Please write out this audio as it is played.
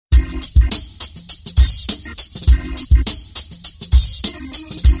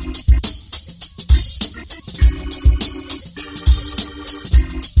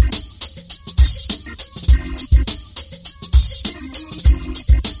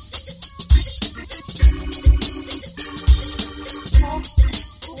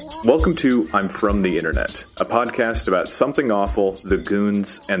Welcome to I'm From the Internet, a podcast about something awful, the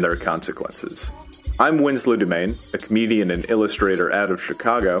goons, and their consequences. I'm Winslow Domain, a comedian and illustrator out of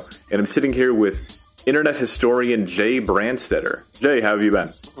Chicago, and I'm sitting here with internet historian Jay Brandstetter. Jay, how have you been?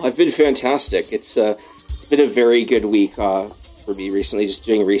 I've been fantastic. It's been a very good week for me recently, just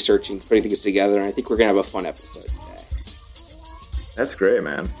doing research and putting things together, and I think we're going to have a fun episode today. That's great,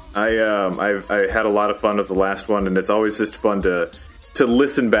 man. I had a lot of fun with the last one, and it's always just fun to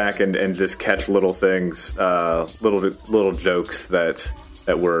listen back and just catch little things, little jokes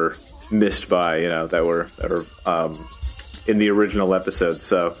that were missed by, that were in the original episode.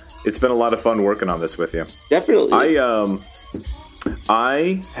 So it's been a lot of fun working on this with you. Definitely.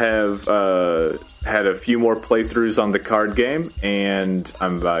 I have had a few more playthroughs on the card game, and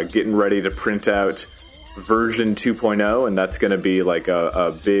I'm getting ready to print out version 2.0, and that's going to be like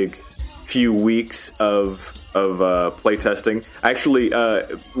a big few weeks of playtesting. I actually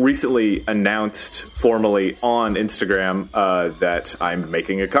recently announced formally on Instagram that I'm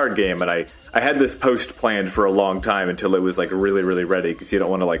making a card game, and I had this post planned for a long time until it was like really, really ready, because you don't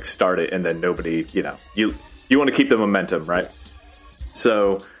want to like start it and then nobody, you want to keep the momentum, right?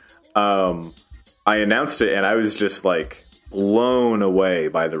 So I announced it, and I was just like blown away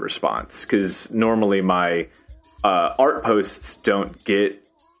by the response, because normally my art posts don't get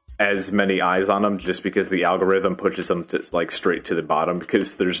as many eyes on them, just because the algorithm pushes them to, like, straight to the bottom,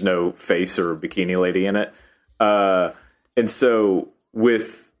 because there's no face or bikini lady in it. And so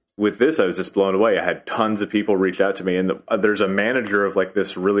with this, I was just blown away. I had tons of people reach out to me, and there's a manager of like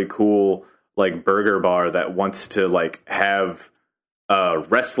this really cool like burger bar that wants to like have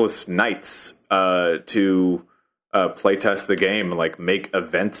restless nights to play test the game and like make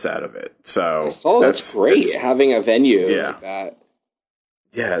events out of it. So that's great, having a venue like that.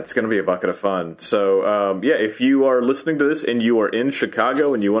 Yeah, it's going to be a bucket of fun. So, if you are listening to this and you are in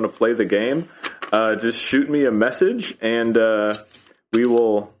Chicago and you want to play the game, just shoot me a message, and we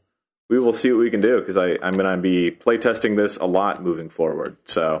will see what we can do, because I'm going to be playtesting this a lot moving forward.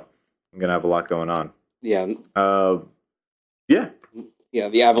 So I'm going to have a lot going on. Yeah. Yeah,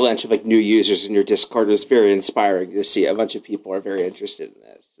 the avalanche of like new users in your Discord is very inspiring to see. A bunch of people are very interested in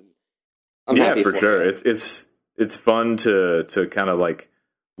this. And I'm happy for sure. It's fun to kind of like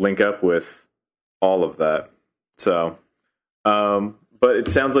link up with all of that. So, but it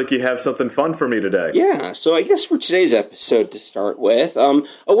sounds like you have something fun for me today. Yeah. So I guess for today's episode, to start with,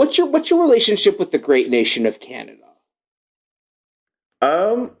 what's your relationship with the great nation of Canada?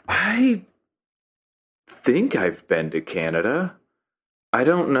 I think I've been to Canada. I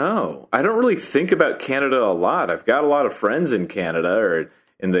don't know. I don't really think about Canada a lot. I've got a lot of friends in Canada, or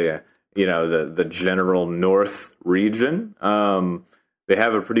in the the general North region. They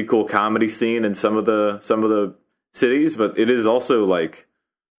have a pretty cool comedy scene in some of the cities, but it is also like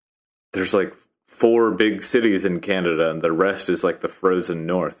there's like 4 big cities in Canada, and the rest is like the frozen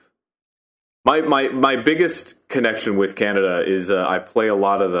north. My biggest connection with Canada is I play a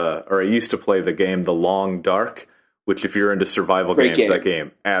lot of I used to play the game The Long Dark, which, if you're into survival games, that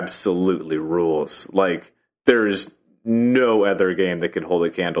game absolutely rules. Like, there's no other game that can hold a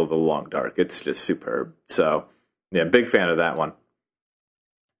candle to The Long Dark. It's just superb. So, yeah, big fan of that one.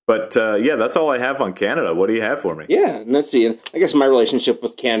 But, that's all I have on Canada. What do you have for me? Yeah, let's see. I guess my relationship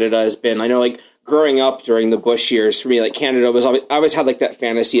with Canada has been, I know, like, growing up during the Bush years, for me, like, Canada was, I always had, like, that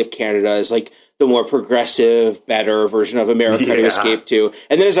fantasy of Canada as, like, the more progressive, better version of America to escape to.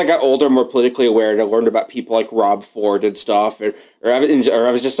 And then as I got older, more politically aware, and I learned about people like Rob Ford and stuff, or I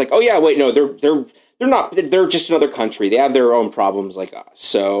was just like, oh yeah, wait, no, they're not, they're just another country. They have their own problems like us.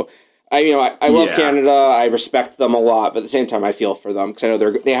 So I love Canada. I respect them a lot, but at the same time, I feel for them, because I know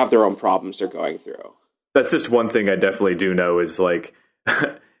they have their own problems they're going through. That's just one thing I definitely do know is, like,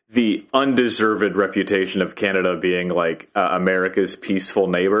 the undeserved reputation of Canada being like America's peaceful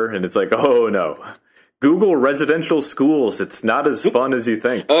neighbor, and it's like, oh no, Google residential schools. It's not as fun as you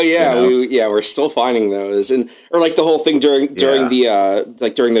think. Oh yeah, we're still finding those, or like the whole thing during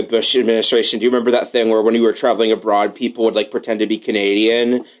the Bush administration. Do you remember that thing where when you were traveling abroad, people would like pretend to be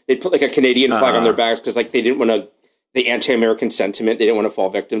Canadian? They'd put like a Canadian flag on their bags because like they didn't want to, the anti-American sentiment. They didn't want to fall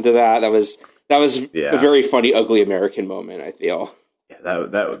victim to that. That was a very funny, ugly American moment, I feel.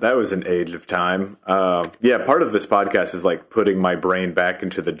 That was an age of time. Part of this podcast is like putting my brain back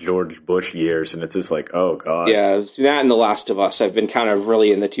into the George Bush years, and it's just like, oh god. Yeah, that and The Last of Us. I've been kind of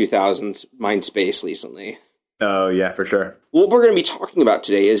really in the 2000s mind space recently. Oh yeah, for sure. What we're going to be talking about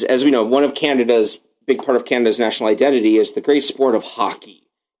today is, as we know, big part of Canada's national identity is the great sport of hockey.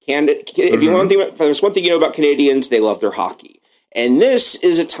 If there's one thing you know about Canadians, they love their hockey. And this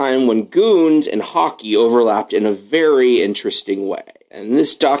is a time when goons and hockey overlapped in a very interesting way. And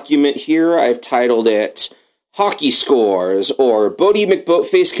this document here, I've titled it Hockey Scores, or Bodie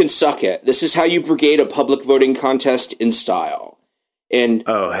McBoatface Can Suck It. This is how you brigade a public voting contest in style. And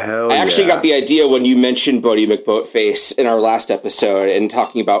I actually got the idea when you mentioned Bodie McBoatface in our last episode and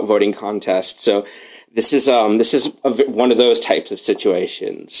talking about voting contests. So this is one of those types of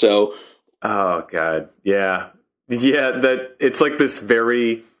situations. So, oh god, yeah. That it's like this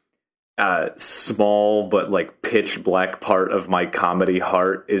very small but like pitch black part of my comedy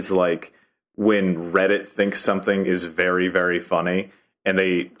heart is like when Reddit thinks something is very, very funny and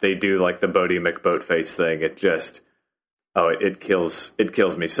they do like the Bodie McBoatface thing. It just it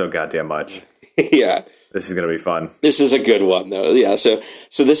kills me so goddamn much. Yeah. This is gonna be fun. This is a good one though. Yeah. So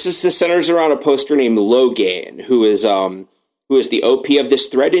this centers around a poster named Logan, who is the OP of this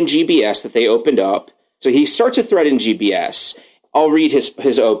thread in GBS that they opened up. So he starts a thread in GBS. I'll read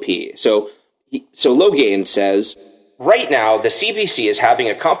his OP. So Logan says, right now, the CBC is having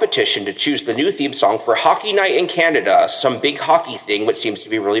a competition to choose the new theme song for Hockey Night in Canada, some big hockey thing which seems to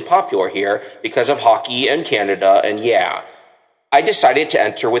be really popular here because of hockey and Canada, and yeah. I decided to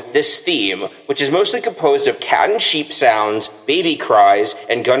enter with this theme, which is mostly composed of cat and sheep sounds, baby cries,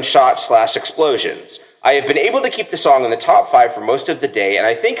 and gunshot/explosions. I have been able to keep the song in the top 5 for most of the day, and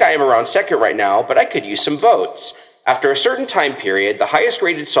I think I am around second right now, but I could use some votes. After a certain time period, the highest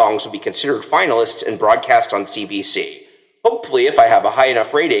rated songs will be considered finalists and broadcast on CBC. Hopefully, if I have a high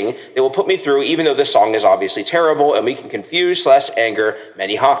enough rating, they will put me through even though this song is obviously terrible and we can confuse/anger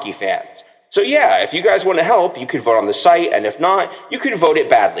many hockey fans. So yeah, if you guys want to help, you could vote on the site, and if not, you could vote it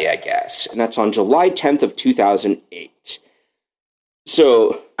badly, I guess. And that's on July 10th of 2008.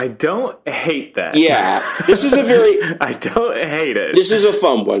 So I don't hate that. Yeah, this is a very... I don't hate it. This is a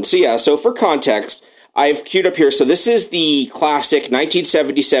fun one. So yeah, so for context, I've queued up here. So this is the classic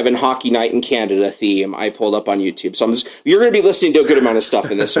 1977 Hockey Night in Canada theme I pulled up on YouTube. So you're going to be listening to a good amount of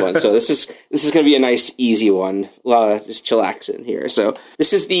stuff in this one. So this is going to be a nice, easy one. A lot of just chillaxing here. So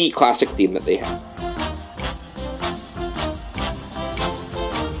this is the classic theme that they have.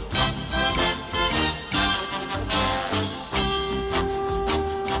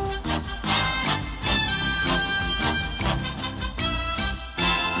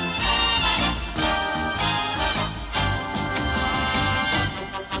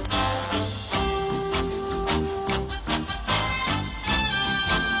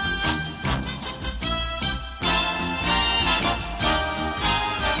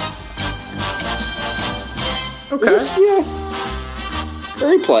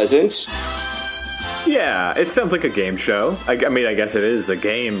 Very pleasant. Yeah, it sounds like a game show. I mean, I guess it is a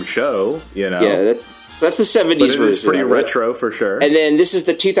game show, you know. Yeah, that's the 70s version. It's pretty retro for sure. And then this is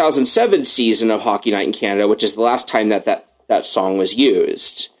the 2007 season of Hockey Night in Canada, which is the last time that song was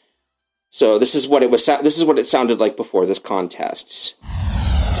used. So this is what it sounded like before this contest.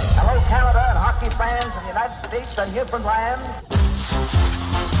 Hello, Canada and hockey fans in the United States and Newfoundland.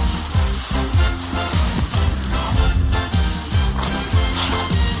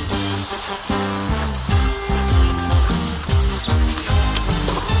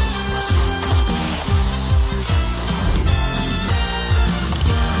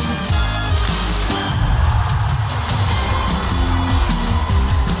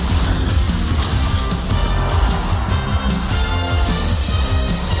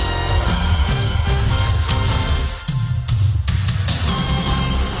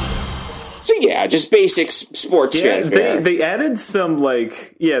 Yeah, just basic sports fanfare. They added some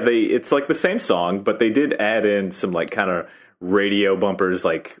it's like the same song, but they did add in some like kind of radio bumpers,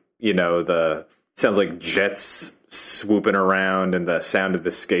 like, you know, sounds like jets swooping around and the sound of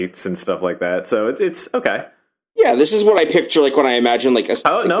the skates and stuff like that. So it's okay. Yeah, this is what I picture like when I imagine like a...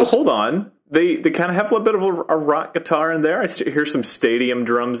 Oh, no, hold on. They kind of have a bit of a rock guitar in there. I hear some stadium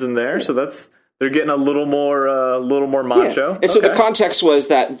drums in there, so they're getting a little more macho. Yeah. And so the context was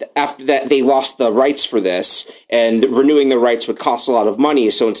that after that they lost the rights for this, and renewing the rights would cost a lot of money.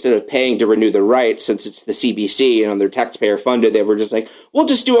 So instead of paying to renew the rights, since it's the CBC and they're taxpayer funded, they were just like, we'll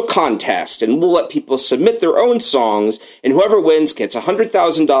just do a contest and we'll let people submit their own songs, and whoever wins gets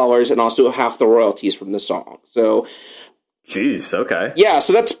 $100,000 and also half the royalties from the song. So, jeez, okay. Yeah,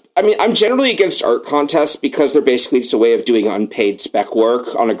 so that's I mean, I'm generally against art contests because they're basically just a way of doing unpaid spec work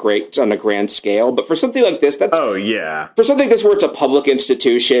on a grand scale. But for something like this, for something like this where it's a public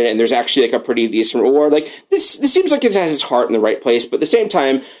institution and there's actually like a pretty decent reward, like this seems like it has its heart in the right place. But at the same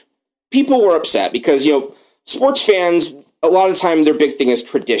time, people were upset because, sports fans, a lot of time their big thing is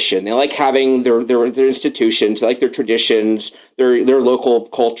tradition. They like having their institutions, they like their traditions, their local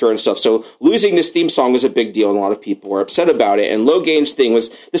culture and stuff. So losing this theme song was a big deal, and a lot of people were upset about it. And Low Gain's thing was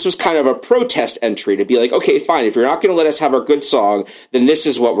kind of a protest entry to be like, okay, fine, if you're not going to let us have our good song, then this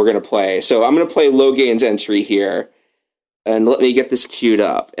is what we're going to play. So I'm going to play Low Gain's entry here, and let me get this queued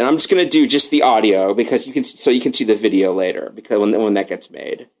up. And I'm just going to do just the audio because you can see the video later because when that gets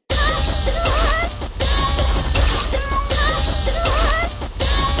made.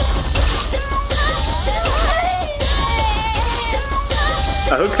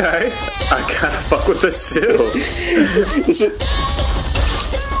 Okay, I kind of fuck with this too.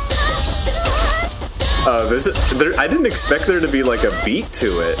 I didn't expect there to be like a beat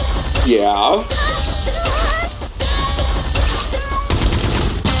to it. Yeah.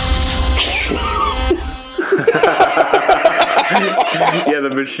 Yeah, the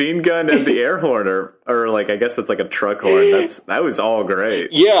machine gun and the air horn or like, I guess that's like a truck horn. That was all great.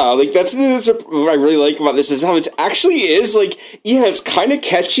 Yeah, like that's what I really like about this is how it actually is like, yeah, it's kind of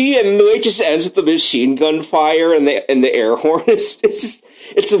catchy, and the way it just ends with the machine gun fire and the air horn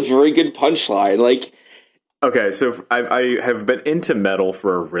it's a very good punchline. Like, okay, so I have been into metal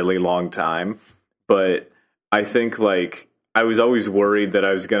for a really long time, but I think like I was always worried that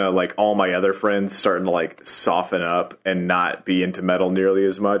I was gonna like all my other friends starting to like soften up and not be into metal nearly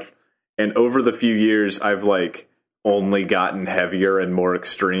as much. And over the few years, I've like only gotten heavier and more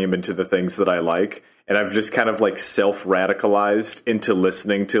extreme into the things that I like. And I've just kind of like self-radicalized into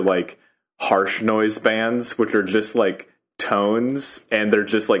listening to like harsh noise bands, which are just like tones and they're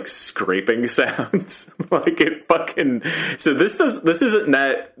just like scraping sounds. Like it fucking. So this isn't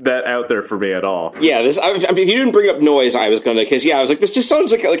that out there for me at all. Yeah, I mean, if you didn't bring up noise, I was gonna, because I was like, this just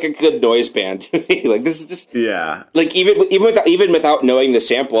sounds like a good noise band to me. Like this is just like even without knowing the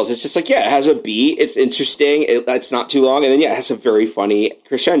samples, it's just like, yeah, it has a beat, it's interesting, it's not too long, and then it has a very funny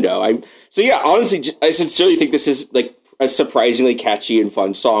crescendo. Honestly, I sincerely think this is like a surprisingly catchy and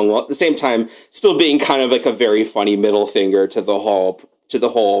fun song, while at the same time still being kind of like a very funny middle finger to the whole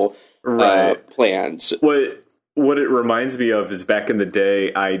plans. What it reminds me of is back in the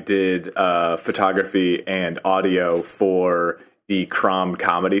day, I did photography and audio for the Crom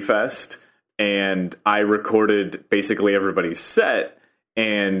Comedy Fest, and I recorded basically everybody's set.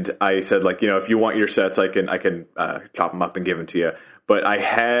 And I said, like, if you want your sets, I can chop them up and give them to you. But I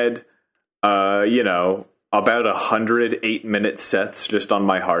had, about 100 8-minute sets just on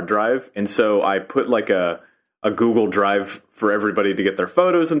my hard drive. And so I put like a Google Drive for everybody to get their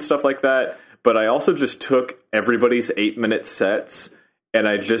photos and stuff like that. But I also just took everybody's 8-minute sets and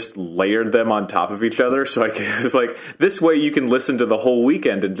I just layered them on top of each other. So it's like, this way you can listen to the whole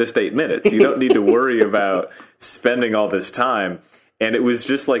weekend in just 8 minutes. You don't need to worry about spending all this time. And it was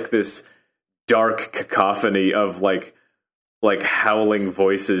just like this dark cacophony of like howling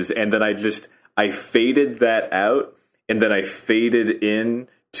voices. And then I faded that out, and then I faded in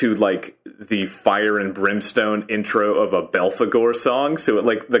to like the Fire and Brimstone intro of a Belphegor song. So it,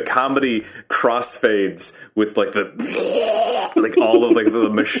 like the comedy crossfades with like like all of like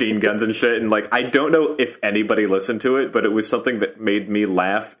the machine guns and shit. And like I don't know if anybody listened to it, but it was something that made me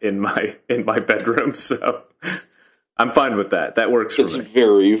laugh in my bedroom. So I'm fine with that. That works for me. It's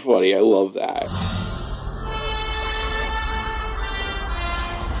very funny. I love that.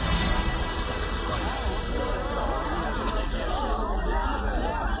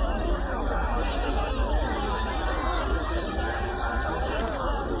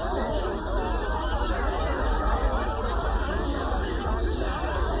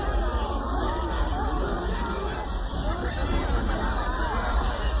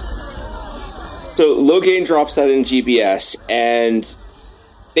 So Low Gain drops that in GBS, and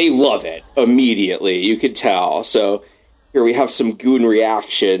they love it immediately. You could tell. So here we have some goon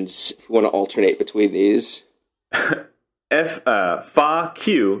reactions. If we want to alternate between these. Fa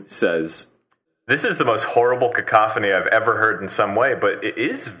Q says, "This is the most horrible cacophony I've ever heard in some way, but it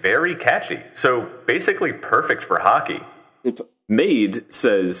is very catchy. So basically perfect for hockey." Maid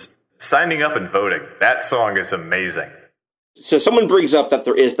says, "Signing up and voting. That song is amazing." So someone brings up that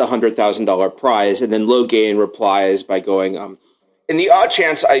there is the $100,000 prize, and then Low Gain replies by going, in the odd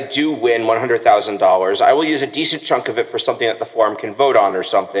chance I do win $100,000, I will use a decent chunk of it for something that the forum can vote on or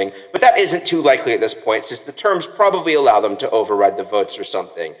something, but that isn't too likely at this point, since the terms probably allow them to override the votes or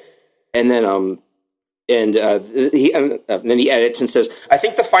something. And then And then he edits and says, I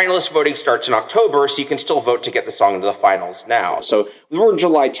think the finalist voting starts in October, so you can still vote to get the song into the finals now. So we're on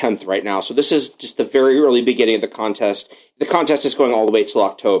July 10th right now. So this is just the very early beginning of the contest. The contest is going all the way till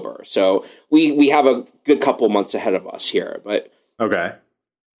October. So we have a good couple months ahead of us here. But okay.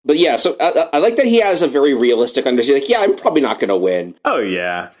 But yeah, so I like that he has a very realistic understanding. Like, yeah, I'm probably not going to win. Oh,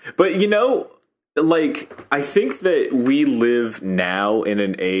 yeah. But, like, I think that we live now in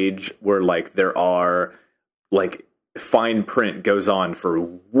an age where, like, there are, like, fine print goes on for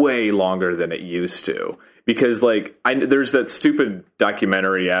way longer than it used to. Because, like, there's that stupid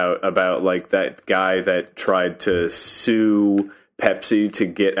documentary out about, like, that guy that tried to sue Pepsi to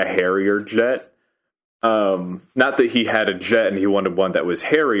get a Harrier jet. Not that he had a jet and he wanted one that was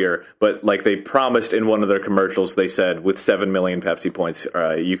Harrier, but like they promised in one of their commercials, they said with 7 million Pepsi points,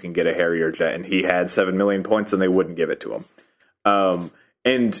 you can get a Harrier jet, and he had 7 million points and they wouldn't give it to him.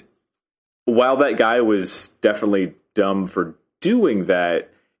 And while that guy was definitely dumb for doing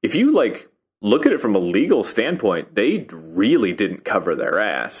that, if you like look at it from a legal standpoint, they really didn't cover their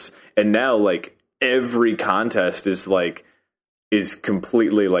ass. And now like every contest is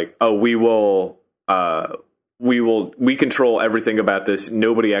completely like, oh, we control everything about this.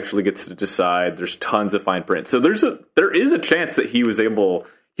 Nobody actually gets to decide. There's tons of fine print. So there is a chance that he would be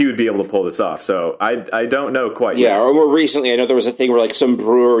able to pull this off. So I don't know quite yet. Yeah, or more recently, I know there was a thing where like some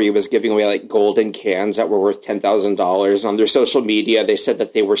brewery was giving away like golden cans that were worth $10,000 on their social media. They said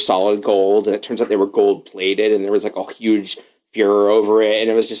that they were solid gold, and it turns out they were gold plated, and there was like a huge furor over it. And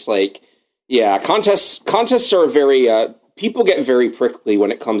it was just like, yeah, contests are very, people get very prickly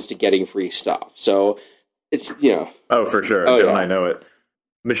when it comes to getting free stuff. So it's, Oh, for sure. Oh, Don't yeah. I know it?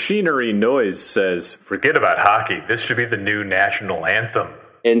 Machinery Noise says, forget about hockey. This should be the new national anthem.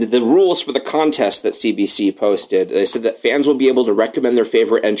 And the rules for the contest that CBC posted, they said that fans will be able to recommend their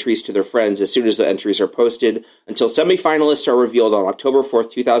favorite entries to their friends as soon as the entries are posted until semifinalists are revealed on October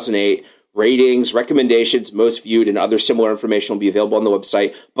 4th, 2008. Ratings, recommendations, most viewed, and other similar information will be available on the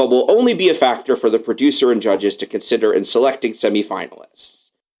website, but will only be a factor for the producer and judges to consider in selecting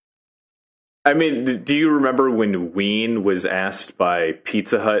semifinalists. I mean, do you remember when Ween was asked by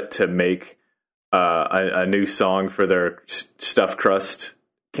Pizza Hut to make a new song for their stuffed crust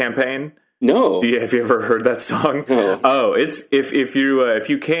campaign? No. Have you ever heard that song? No. Oh, it's if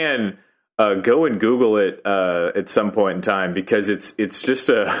you can go and Google it at some point in time, because it's just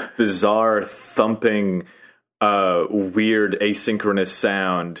a bizarre thumping, weird asynchronous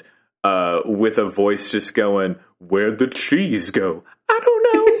sound with a voice just going, "Where'd the cheese go? I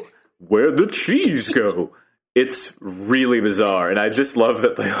don't know. Where'd the cheese go?" It's really bizarre, and I just love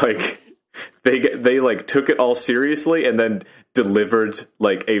that they took it all seriously and then delivered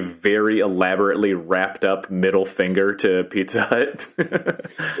like a very elaborately wrapped up middle finger to Pizza Hut.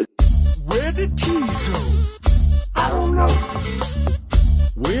 Where did cheese go? I don't know.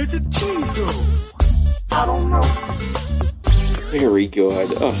 Where did cheese go? I don't know. Very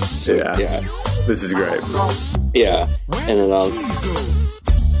good. Oh, so, Yeah. yeah. This is great. Yeah. Where And did then, cheese go?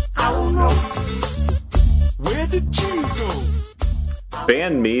 I don't know. Where did cheese go?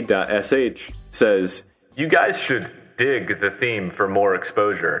 Banme.sh says, you guys should dig the theme for more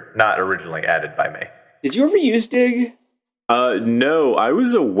exposure, not originally added by me. did you ever use Dig? No, I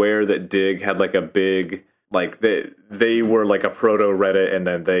was aware that Dig had like a big, like they were like a proto Reddit and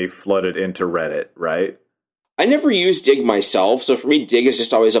then they flooded into Reddit, right? I never used Dig myself, so for me, Dig is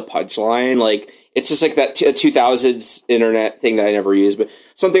just always a punchline. Like, it's just like that 2000s internet thing that I never used. But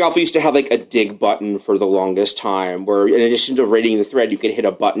Something Awful used to have like a dig button for the longest time, where in addition to rating the thread, you could hit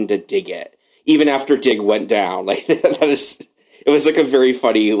a button to dig it, even after Dig went down. Like it was like a very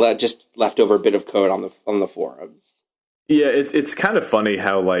funny, just leftover bit of code on the forums. Yeah, it's kind of funny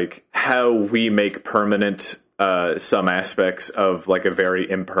how we make permanent some aspects of like a very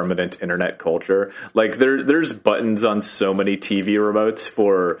impermanent internet culture. Like there's buttons on so many TV remotes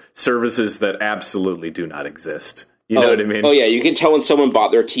for services that absolutely do not exist. You know what I mean? Oh yeah, you can tell when someone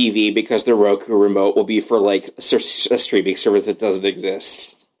bought their TV because their Roku remote will be for like a streaming service that doesn't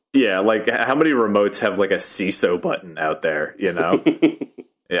exist. Yeah, like how many remotes have like a CISO button out there, you know?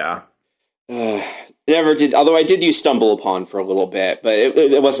 Yeah. Never did, although I did use Stumble Upon for a little bit, but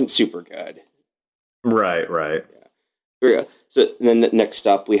it wasn't super good. Right. Here we go. So then next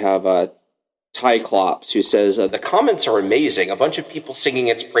up we have Ty Klops, who says, the comments are amazing. A bunch of people singing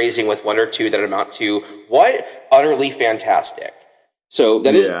its praising with one or two that amount to, what? Utterly fantastic. So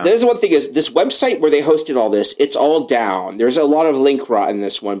that is one thing, is this website where they hosted all this, it's all down. There's a lot of link rot in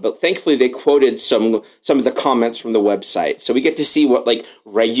this one, but thankfully they quoted some of the comments from the website. So we get to see what like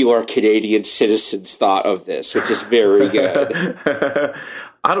regular Canadian citizens thought of this, which is very good.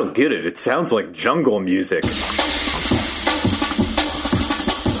 I don't get it. It sounds like jungle music.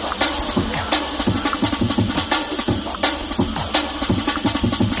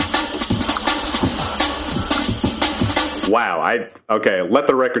 Wow, okay, let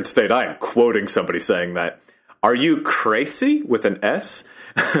the record state I am quoting somebody saying that. Are you crazy with an S?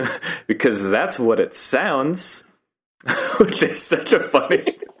 Because that's what it sounds. Which is such a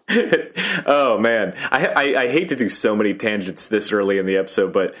funny... Oh, man. I hate to do so many tangents this early in the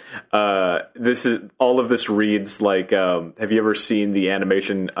episode, but all of this reads like, have you ever seen the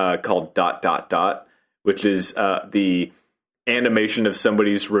animation called ... which is the animation of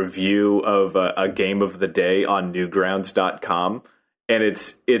somebody's review of a game of the day on Newgrounds.com. And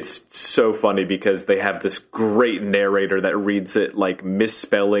it's so funny because they have this great narrator that reads it like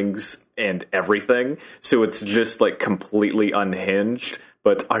misspellings and everything. So it's just like completely unhinged.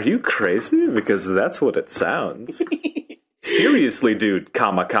 But are you crazy? Because that's what it sounds. Seriously, dude,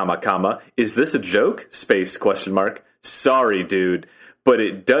 comma, comma, comma. Is this a joke? Space, question mark. Sorry, dude. But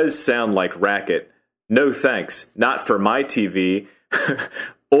it does sound like racket. No thanks. Not for my TV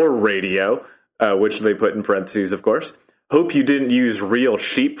or radio, which they put in parentheses, of course. Hope you didn't use real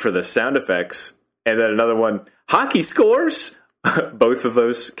sheep for the sound effects. And then another one, hockey scores? Both of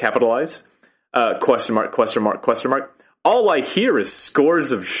those capitalized. Question mark, question mark, question mark. All I hear is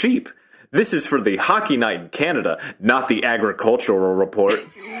scores of sheep. This is for the Hockey Night in Canada, not the Agricultural Report,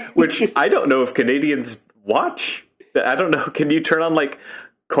 which I don't know if Canadians watch. I don't know. Can you turn on, like,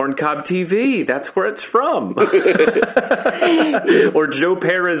 Corncob TV? That's where it's from. Or Joe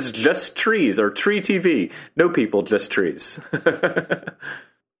Perez Just Trees, or Tree TV. No people, just trees.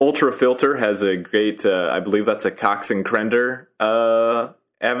 Ultra Filter has a great, I believe that's a Cox and Crender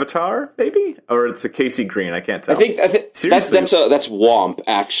avatar, maybe? Or it's a Casey Green, I can't tell. I think that's Womp,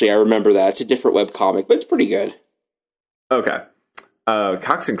 actually. I remember that. It's a different webcomic, but it's pretty good. Okay.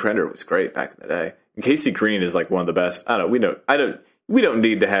 Cox and Crender was great back in the day. And Casey Green is like one of the best. We don't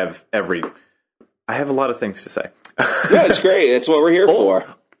need to have I have a lot of things to say. Yeah, it's great. That's what we're here for.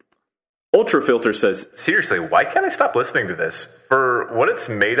 Ultra Filter says, seriously, why can't I stop listening to this? For what it's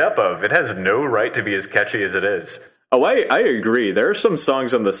made up of, it has no right to be as catchy as it is. Oh, I agree. There are some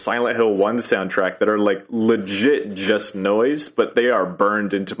songs on the Silent Hill 1 soundtrack that are like legit just noise, but they are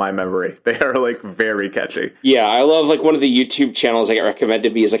burned into my memory. They are like very catchy. Yeah, I love like one of the YouTube channels I get recommended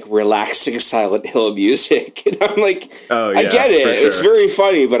to me is like relaxing Silent Hill music. And I'm like, oh, yeah, I get it. Sure. It's very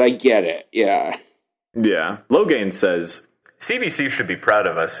funny, but I get it. Yeah. Yeah. Logain says, CBC should be proud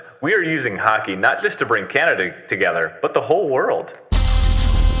of us. We are using hockey not just to bring Canada together, but the whole world.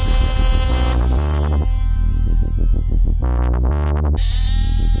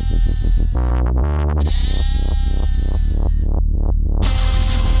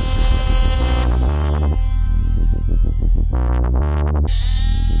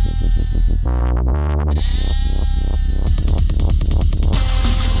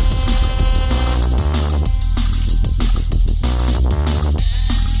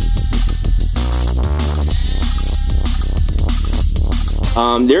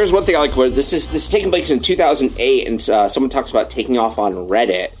 There's one thing I like. This is taking place in 2008, and someone talks about taking off on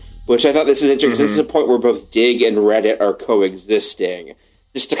Reddit, which I thought this is interesting. Mm-hmm. This is a point where both Dig and Reddit are coexisting,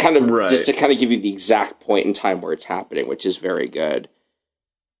 just to kind of give you the exact point in time where it's happening, which is very good.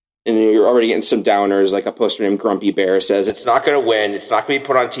 And you're already getting some downers, like a poster named Grumpy Bear says, "It's not going to win. It's not going to be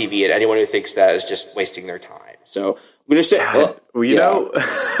put on TV, and anyone who thinks that is just wasting their time." So I'm going to say, you know,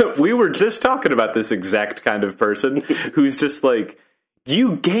 we were just talking about this exact kind of person who's just like,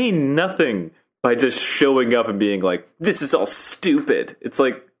 you gain nothing by just showing up and being like, this is all stupid. It's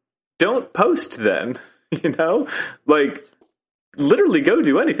like, don't post then, you know? Like, literally go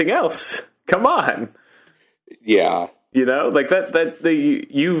do anything else. Come on. Yeah. You know, like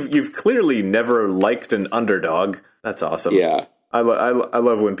you've clearly never liked an underdog. That's awesome. Yeah. I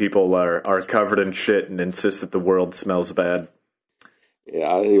love when people are covered in shit and insist that the world smells bad.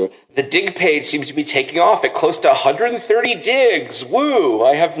 Yeah, the dig page seems to be taking off at close to 130 digs. Woo!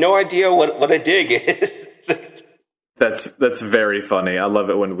 I have no idea what a dig is. That's very funny. I love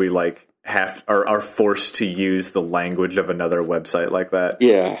it when we like are forced to use the language of another website like that.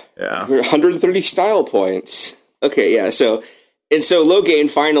 Yeah. 130 style points. Okay, yeah. So Logain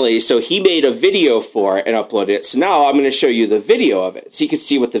finally, so he made a video for it and uploaded it. So now I'm going to show you the video of it, so you can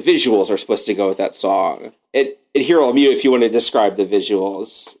see what the visuals are supposed to go with that song. And here I'll mute if you want to describe the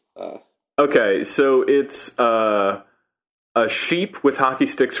visuals. Okay, so it's a sheep with hockey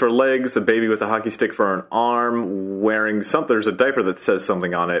sticks for legs, a baby with a hockey stick for an arm, wearing something. There's a diaper that says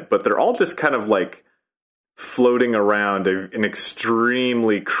something on it, but they're all just kind of like floating around an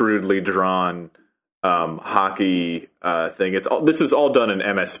extremely crudely drawn hockey thing. This was all done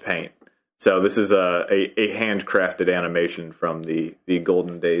in MS Paint. So this is a handcrafted animation from the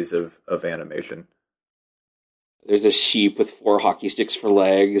golden days of animation. There's a sheep with 4 hockey sticks for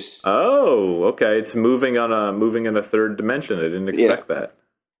legs. Oh, okay. It's moving in a third dimension. I didn't expect that.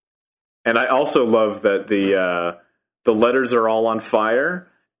 And I also love that the letters are all on fire,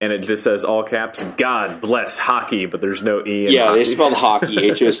 and it just says all caps, "God bless hockey," but there's no E in hockey. They spelled hockey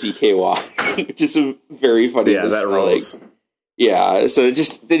HOCKY, which is a very funny. Yeah, that rules. So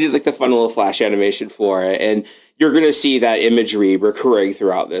they did like the fun little flash animation for it, and you're going to see that imagery recurring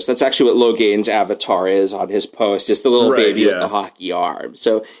throughout this. That's actually what Logain's avatar is on his post. It's the little baby with the hockey arm.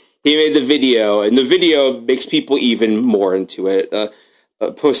 So he made the video, and the video makes people even more into it.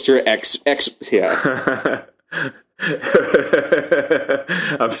 Poster X, yeah.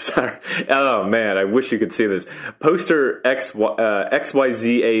 I'm sorry. Oh man, I wish you could see this. Poster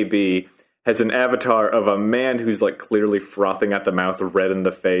XYZAB has an avatar of a man who's like clearly frothing at the mouth, red in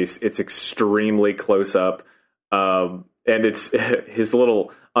the face. It's extremely close up. And it's his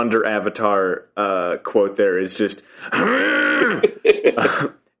little under avatar quote there is just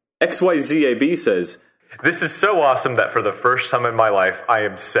XYZAB says, "This is so awesome that for the first time in my life, I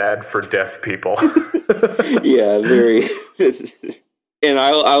am sad for deaf people." Yeah, very. And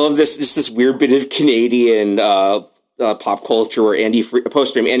I love this weird bit of Canadian pop culture where a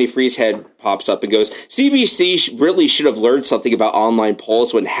poster named Andy Freezehead pops up and goes, "CBC really should have learned something about online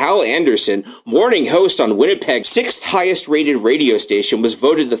polls when Hal Anderson, morning host on Winnipeg's 6th highest rated radio station, was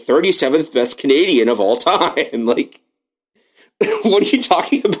voted the 37th best Canadian of all time." Like, what are you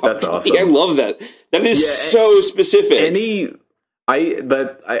talking about? That's awesome. I love that. That is so specific.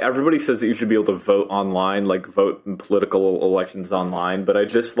 Everybody says that you should be able to vote online, like vote in political elections online, but I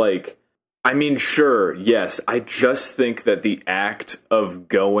just sure, yes. I just think that the act of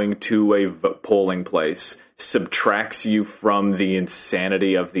going to a polling place subtracts you from the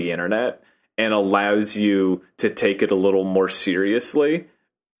insanity of the internet and allows you to take it a little more seriously.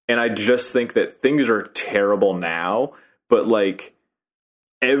 And I just think that things are terrible now, but like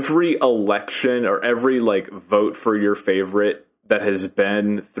every election or every like vote for your favorite that has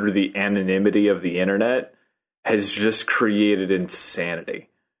been through the anonymity of the internet has just created insanity.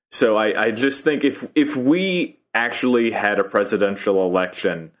 So I just think if we actually had a presidential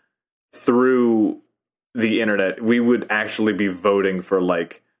election through the internet, we would actually be voting for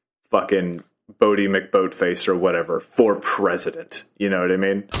like fucking Bodie McBoatface or whatever for president. You know what I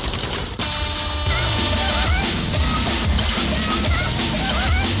mean?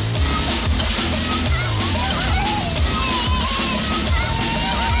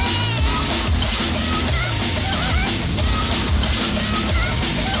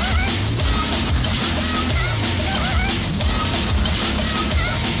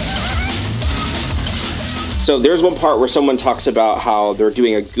 So there's one part where someone talks about how they're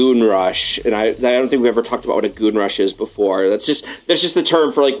doing a goon rush, and I don't think we've ever talked about what a goon rush is before. That's just the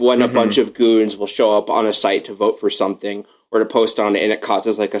term for like when a bunch of goons will show up on a site to vote for something or to post on it, and it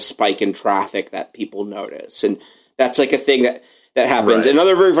causes like a spike in traffic that people notice, and that's like a thing that happens. Right.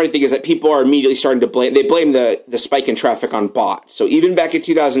 Another very funny thing is that people are immediately starting to blame the spike in traffic on bots. So even back in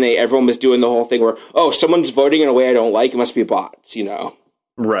 2008, everyone was doing the whole thing where, oh, someone's voting in a way I don't like, it must be bots, you know.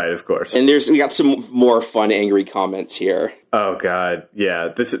 Right, of course. And we got some more fun, angry comments here. Oh, God. Yeah,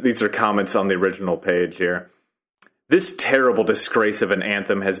 these are comments on the original page here. "This terrible disgrace of an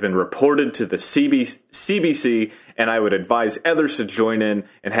anthem has been reported to the CBC, and I would advise others to join in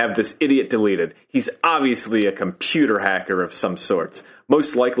and have this idiot deleted. He's obviously a computer hacker of some sorts,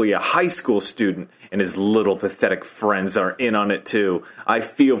 most likely a high school student, and his little pathetic friends are in on it too. I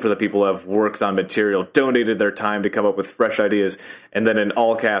feel for the people who have worked on material, donated their time to come up with fresh ideas," and then in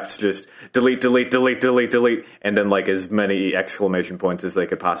all caps, just delete, delete, delete, delete, delete, and then like as many exclamation points as they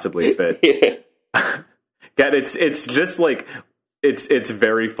could possibly fit. God, it's just like it's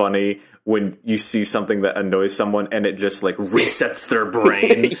very funny when you see something that annoys someone and it just like resets their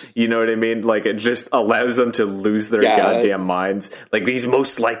brain. You know what I mean? Like it just allows them to lose their goddamn minds. Like he's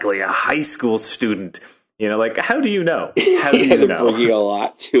most likely a high school student. You know, like, how do you know? How do you know? They're bringing a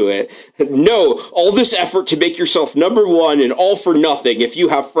lot to it. No, all this effort to make yourself number one and all for nothing if you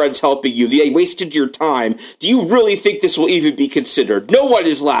have friends helping you. They wasted your time. Do you really think this will even be considered? No one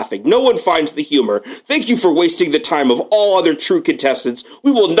is laughing. No one finds the humor. Thank you for wasting the time of all other true contestants. We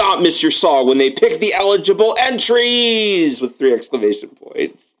will not miss your song when they pick the eligible entries! With 3 exclamation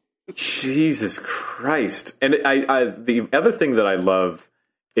points. Jesus Christ. And the other thing that I love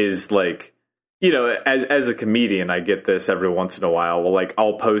is, like, you know, as a comedian, I get this every once in a while. Well, like,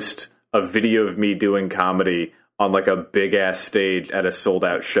 I'll post a video of me doing comedy on, like, a big-ass stage at a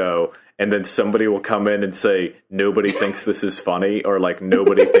sold-out show, and then somebody will come in and say, nobody thinks this is funny, or like,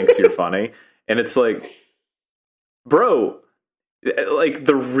 nobody thinks you're funny. And it's like, bro, like,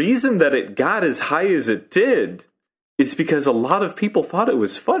 the reason that it got as high as it did is because a lot of people thought it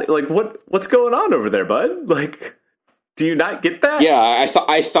was funny. Like, what's going on over there, bud? Like, do you not get that? Yeah,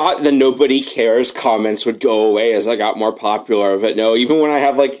 I thought the nobody cares comments would go away as I got more popular, but no, even when I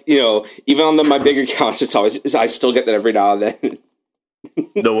have, like, you know, even on my big accounts, it's always, I still get that every now and then.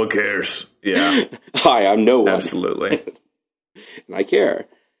 No one cares. Yeah. Hi, I'm no one. Absolutely. And I care.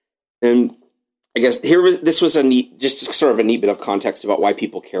 And I guess this was a neat, just sort of a neat bit of context about why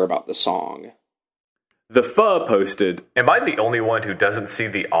people care about the song. The Pho posted, "Am I the only one who doesn't see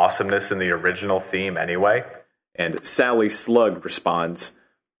the awesomeness in the original theme anyway?" And Sally Slug responds,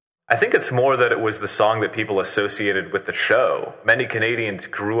 "I think it's more that it was the song that people associated with the show. Many Canadians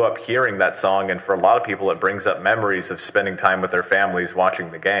grew up hearing that song, and for a lot of people it brings up memories of spending time with their families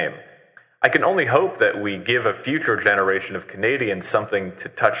watching the game. I can only hope that we give a future generation of Canadians something to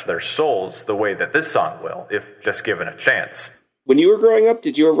touch their souls the way that this song will, if just given a chance." When you were growing up,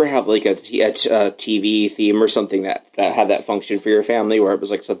 did you ever have like a TV theme or something that had that function for your family, where it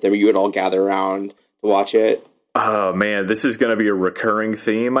was like something where you would all gather around to watch it? Oh man, this is going to be a recurring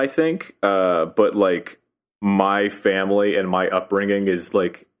theme, I think. But like, my family and my upbringing is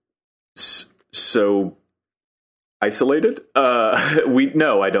like so isolated.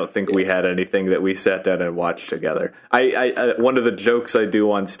 I don't think we had anything that we sat down and watched together. I one of the jokes I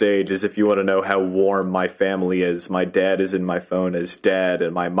do on stage is, if you want to know how warm my family is, my dad is in my phone as Dad,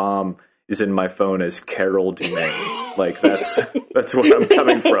 and my mom is in my phone as Carol Demain. Like, that's where I'm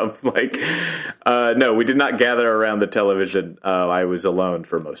coming from. Like, no, we did not gather around the television. I was alone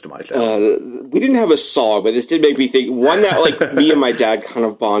for most of my childhood. We didn't have a song, but this did make me think. One that like me and my dad kind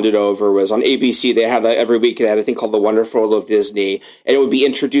of bonded over was on ABC. They had every week they had a thing called The Wonderful World of Disney, and it would be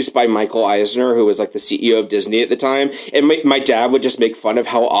introduced by Michael Eisner, who was like the CEO of Disney at the time. And my dad would just make fun of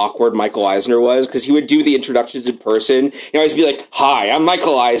how awkward Michael Eisner was, because he would do the introductions in person and always be like, "Hi, I'm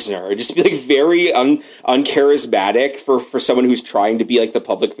Michael Eisner," and just be like very uncharismatic for someone who's trying to be like the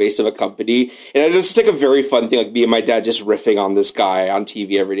public face of a company. And it was just like a very fun thing, like me and my dad just riffing on this guy on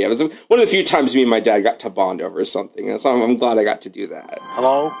TV every day. It was one of the few times me and my dad got to bond over something, and so I'm glad I got to do that.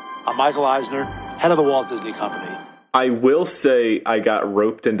 Hello, I'm Michael Eisner, head of the Walt Disney Company. I will say I got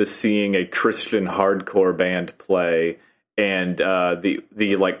roped into seeing a Christian hardcore band play, and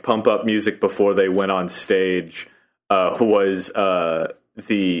the like pump up music before they went on stage was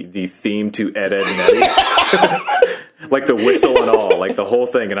the theme to Ed, Edd n Eddy. Like the whistle and all, like the whole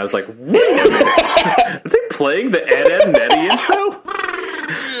thing. And I was like, wait a minute. Are they playing the Ed, Edd n Eddy intro?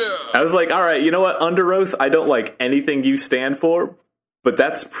 I was like, all right, you know what? Under oath, I don't like anything you stand for, but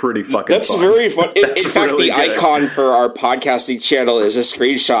that's pretty fucking That's fun. very fun. In fact, really the good. icon for our podcasting channel is a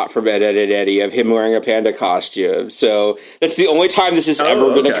screenshot from Ed, Edd n Eddy of him wearing a panda costume. So that's the only time this is ever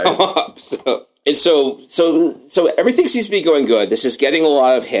going to come up. So everything seems to be going good. This is getting a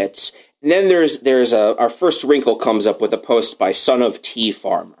lot of hits. And then there's our first wrinkle comes up with a post by Son of T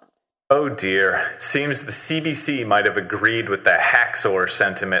Farmer. Oh dear, seems the CBC might have agreed with the Hacksaw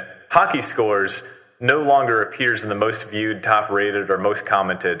sentiment. Hockey Scores no longer appears in the most viewed, top rated, or most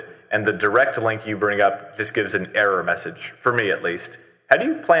commented, and the direct link you bring up just gives an error message, for me at least. How do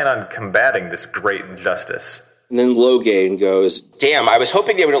you plan on combating this great injustice? And then Logan goes, "Damn, I was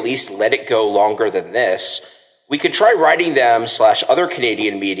hoping they would at least let it go longer than this. We could try writing them / other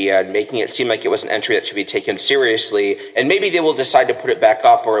Canadian media and making it seem like it was an entry that should be taken seriously, and maybe they will decide to put it back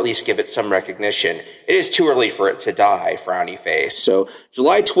up or at least give it some recognition. It is too early for it to die, frowny face." So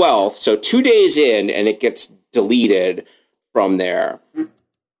July 12th, so 2 days in, and it gets deleted from there.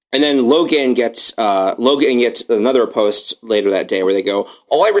 And then Logan gets another post later that day where they go,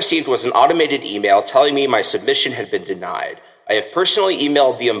 "All I received was an automated email telling me my submission had been denied. I have personally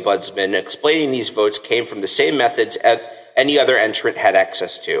emailed the ombudsman explaining these votes came from the same methods any other entrant had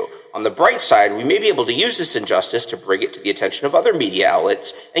access to. On the bright side, we may be able to use this injustice to bring it to the attention of other media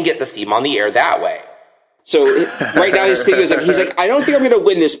outlets and get the theme on the air that way." So right now his thing is like, he's like, "I don't think I'm going to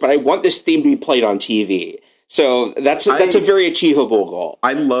win this, but I want this theme to be played on TV." So that's a very achievable goal.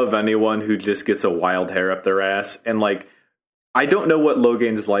 I love anyone who just gets a wild hair up their ass. And like, I don't know what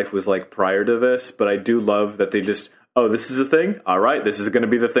Logan's life was like prior to this, but I do love that they just, oh, this is a thing? All right, this is going to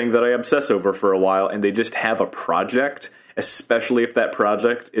be the thing that I obsess over for a while. And they just have a project, especially if that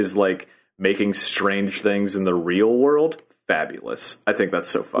project is like making strange things in the real world. Fabulous. I think that's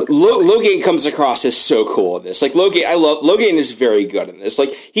so fucking funny. Logan comes across as so cool in this. Like Logan is very good in this.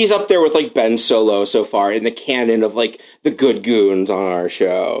 Like he's up there with like Ben Solo so far in the canon of like the good goons on our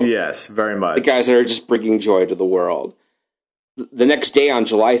show. Yes, very much. The guys that are just bringing joy to the world. the next day on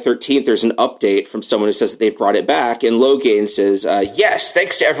July 13th, there's an update from someone who says that they've brought it back. And Logan says, yes,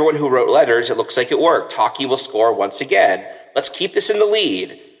 thanks to everyone who wrote letters. It looks like it worked. Hockey will score once again. Let's keep this in the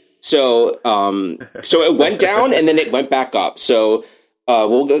lead. So it went down and then it went back up. So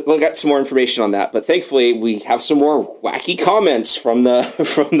we'll get some more information on that. But thankfully, we have some more wacky comments from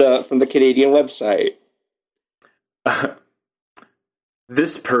the Canadian website.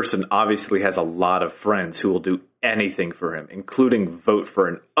 This person obviously has a lot of friends who will do anything for him, including vote for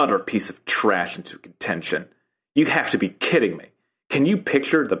an utter piece of trash into contention. You have to be kidding me. Can you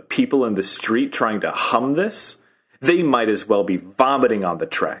picture the people in the street trying to hum this? They might as well be vomiting on the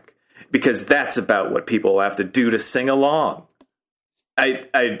track, because that's about what people have to do to sing along.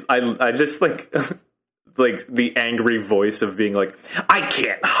 I just like the angry voice of being like, I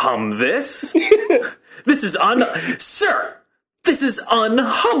can't hum this. This is Sir, this is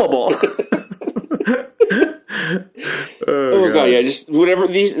unhummable. Oh god, yeah, just whatever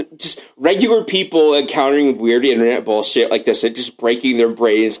just regular people encountering weird internet bullshit like this and just breaking their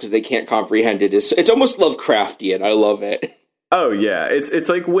brains because they can't comprehend it. It's almost Lovecraftian. I love it. Oh yeah, it's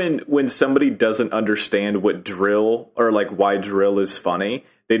like when somebody doesn't understand what drill or like why drill is funny,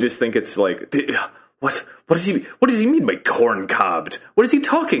 they just think it's like what does he mean by corn cobbed? What is he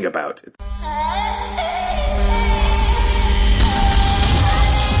talking about?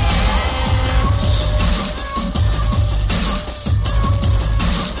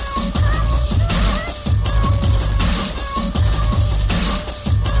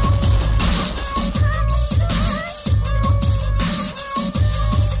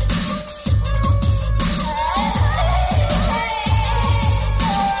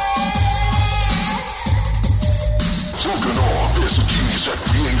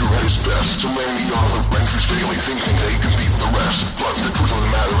 So many other entries failing, thinking they can beat the rest. But the truth of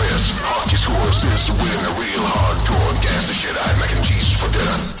the matter is, hockey scores is a winner, real hardcore. Gas the shit, I had mac and cheese for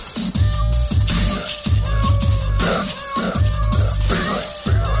dinner.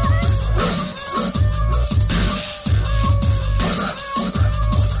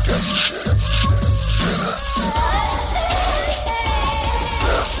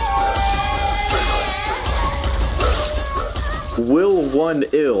 Will One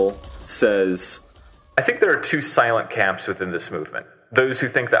Ill says, I think there are two silent camps within this movement. Those who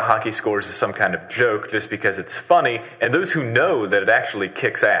think that hockey scores is some kind of joke just because it's funny, and those who know that it actually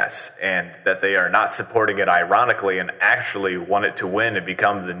kicks ass, and that they are not supporting it ironically and actually want it to win and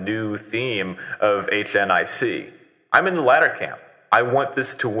become the new theme of HNIC. I'm in the latter camp. I want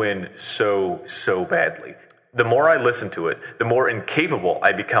this to win so badly. The more I listen to it, the more incapable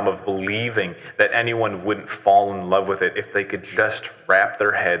I become of believing that anyone wouldn't fall in love with it if they could just wrap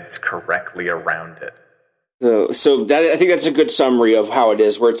their heads correctly around it. So that I think that's a good summary of how it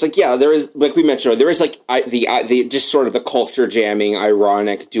is. Where it's like, yeah, there is, like we mentioned, there is like the just sort of the culture jamming,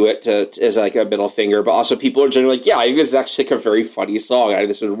 ironic, do it as like a middle finger, but also people are generally like, yeah, I think this is actually like a very funny song. I think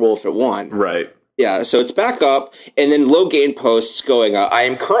this would rule if it won. Right. Yeah, so it's back up, and then Logan posts going, I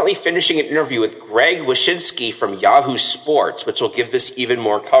am currently finishing an interview with Greg Wyshynski from Yahoo Sports, which will give this even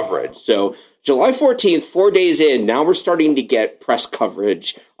more coverage. So July 14th, 4 days in, now we're starting to get press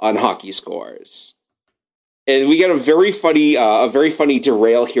coverage on hockey scores. And we got a very funny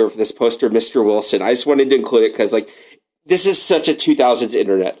derail here for this poster of Mr. Wilson. I just wanted to include it because, like, this is such a 2000s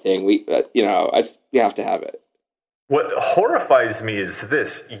internet thing. We have to have it. What horrifies me is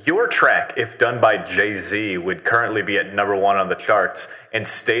this. Your track, if done by Jay-Z, would currently be at number 1 on the charts and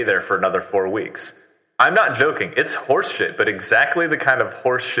stay there for another 4 weeks. I'm not joking. It's horseshit, but exactly the kind of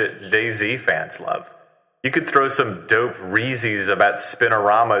horseshit Jay-Z fans love. You could throw some dope reezies about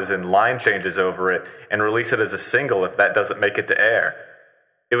spinoramas and line changes over it and release it as a single if that doesn't make it to air.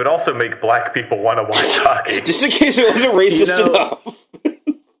 It would also make black people want to watch hockey. Just in case it wasn't racist enough.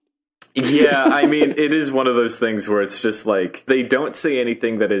 Yeah, I mean, it is one of those things where it's just like, they don't say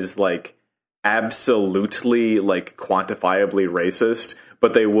anything that is like absolutely like quantifiably racist,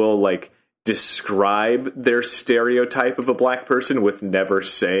 but they will like describe their stereotype of a black person with never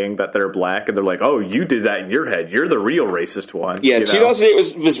saying that they're black, and they're like, oh, you did that in your head, you're the real racist one. Yeah,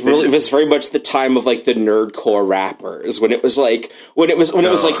 2008 was very much the time of like the nerdcore rappers, when it was like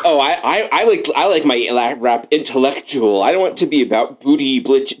oh, I like my rap intellectual. I don't want it to be about booty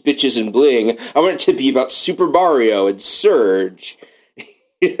bitches and bling. I want it to be about Super Mario and Surge.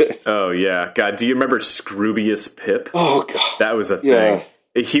 Oh yeah, God, do you remember Scroobius Pip? Oh god, that was a thing.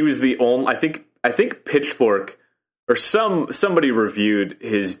 He was the only. I think Pitchfork or somebody reviewed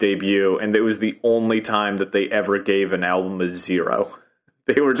his debut, and it was the only time that they ever gave an album a 0.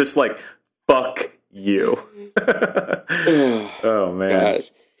 They were just like, "Fuck you." Oh man.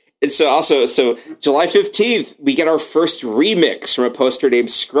 Gosh. And so July 15th, we get our first remix from a poster named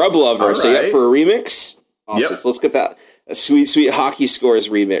Scrub Lover. All So you right. up for a remix? Awesome. Yep. So let's get that sweet Hockey Scores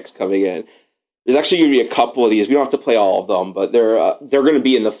remix coming in. There's actually going to be a couple of these. We don't have to play all of them, but they're going to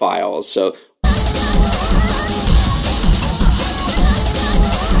be in the files. So.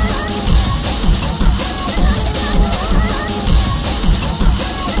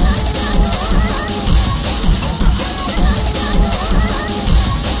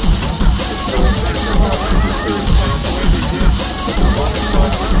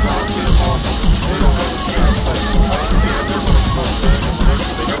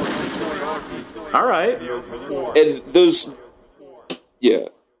 All right. And those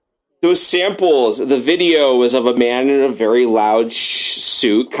samples, the video was of a man in a very loud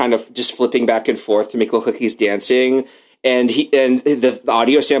suit, kind of just flipping back and forth to make it look like he's dancing. And the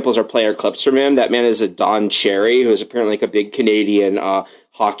audio samples are player clips from him. That man is a Don Cherry, who is apparently like a big Canadian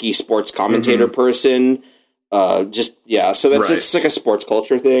hockey sports commentator person. So that's it's like a sports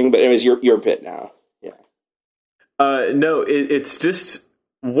culture thing. But anyways, your bit now. Yeah. No, it's just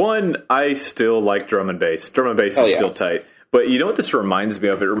one. I still like drum and bass. Drum and bass is still tight. But you know what this reminds me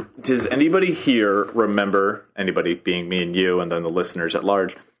of? Does anybody here remember, anybody being me and you and then the listeners at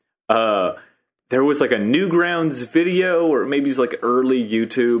large, there was like a Newgrounds video or maybe it's like early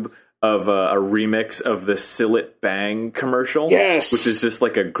YouTube of a remix of the Sillet Bang commercial. Yes. Which is just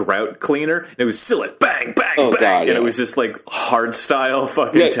like a grout cleaner. And it was Sillet Bang, Bang, Bang. God, and it was just like hard style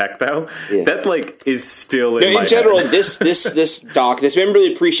fucking techno. Yeah. That like is still in my general, head. this man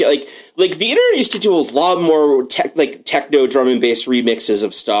really appreciate like the internet used to do a lot more techno drum and bass remixes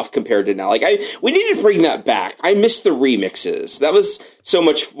of stuff compared to now. We need to bring that back. I miss the remixes. That was so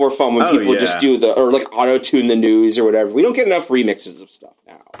much more fun when people just do auto tune the news or whatever. We don't get enough remixes of stuff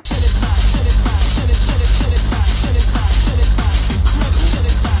now.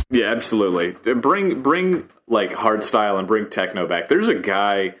 Yeah, absolutely. Bring like hard style and bring techno back. There's a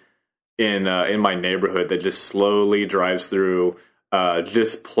guy in my neighborhood that just slowly drives through,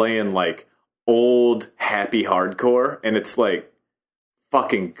 just playing like old happy hardcore, and it's like,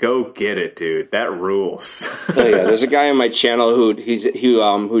 fucking go get it, dude. That rules. Oh yeah, there's a guy on my channel who does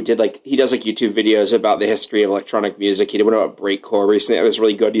YouTube videos about the history of electronic music. He did one about breakcore recently. It was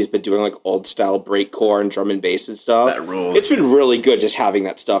really good. He's been doing like old style breakcore and drum and bass and stuff. That rules. It's been really good just having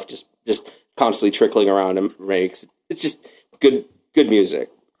that stuff just constantly trickling around and makes it's just good music.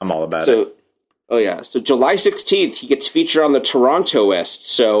 I'm all about it. Oh yeah, so July 16th he gets featured on the Torontoist.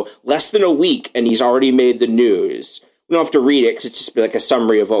 So less than a week and he's already made the news. We don't have to read it because it's just like a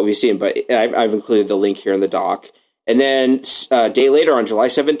summary of what we've seen, but I've included the link here in the doc. And then a day later on July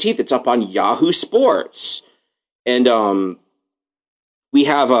 17th, it's up on Yahoo Sports. And we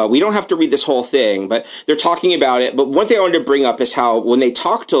don't have to read this whole thing, but they're talking about it. But one thing I wanted to bring up is how when they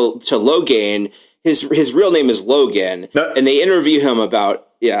talk to Logan, his real name is Logan, and they interview him about,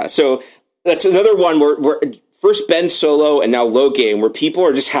 so that's another one where first Ben Solo and now Logan, where people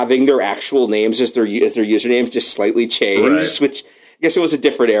are just having their actual names as their usernames just slightly changed, which I guess it was a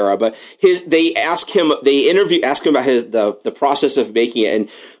different era. But they ask him about the process of making it, and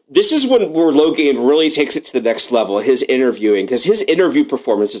this is where Logan really takes it to the next level. His interviewing, because his interview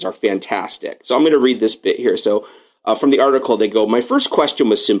performances are fantastic. So I'm going to read this bit here. So from the article, they go, "My first question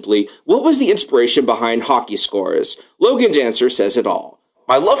was simply, what was the inspiration behind Hockey Scores? Logan's answer says it all.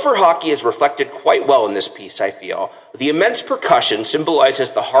 My love for hockey is reflected quite well in this piece, I feel. The immense percussion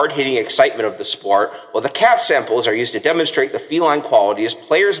symbolizes the hard-hitting excitement of the sport, while the cat samples are used to demonstrate the feline qualities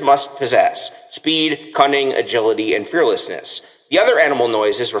players must possess: speed, cunning, agility, and fearlessness. The other animal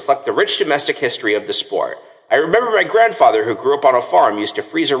noises reflect the rich domestic history of the sport. I remember my grandfather, who grew up on a farm, used to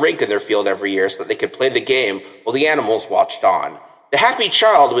freeze a rink in their field every year so that they could play the game while the animals watched on. The happy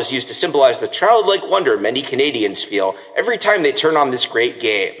child was used to symbolize the childlike wonder many Canadians feel every time they turn on this great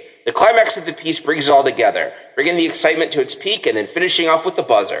game. The climax of the piece brings it all together, bringing the excitement to its peak and then finishing off with the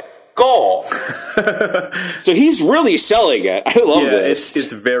buzzer. Goal!" So he's really selling it. I love this.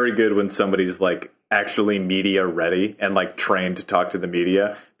 It's very good when somebody's like actually media ready and like trained to talk to the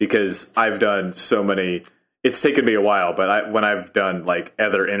media, because I've done so many. It's taken me a while, but when I've done like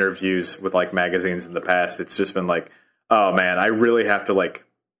other interviews with like magazines in the past, it's just been like, oh man, I really have to like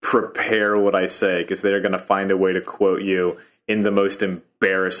prepare what I say, because they're going to find a way to quote you in the most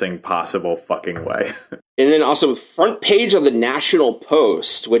embarrassing possible fucking way. And then also front page of the National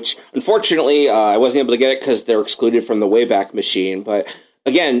Post, which unfortunately I wasn't able to get it because they're excluded from the Wayback Machine. But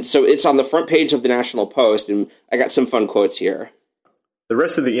again, so it's on the front page of the National Post, and I got some fun quotes here. The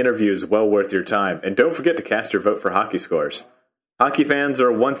rest of the interview is well worth your time, and don't forget to cast your vote for Hockey Scores. Hockey fans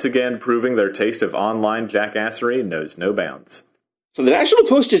are once again proving their taste of online jackassery knows no bounds. So the National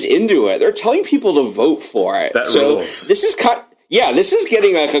Post is into it. They're telling people to vote for it. That so rules. this is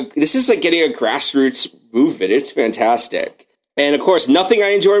getting a grassroots movement. It's fantastic. And of course, nothing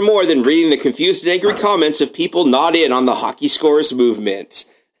I enjoy more than reading the confused and angry comments of people not in on the hockey scores movement.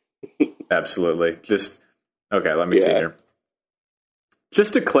 Absolutely. Okay, let me see here.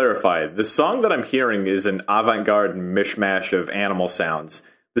 Just to clarify, the song that I'm hearing is an avant-garde mishmash of animal sounds.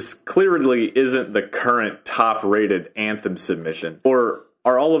 This clearly isn't the current top-rated Anthem submission. Or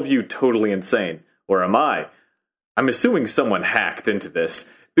are all of you totally insane? Or am I? I'm assuming someone hacked into this.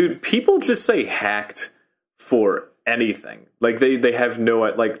 Dude, people just say hacked for anything. Like, they have no,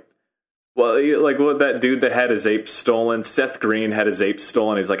 like what that dude that had his ape stolen, Seth Green had his ape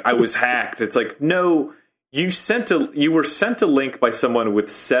stolen, he's like, I was hacked. It's like, no, you were sent a link by someone with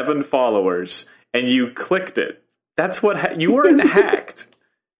 7 followers, and you clicked it. That's what, you weren't hacked.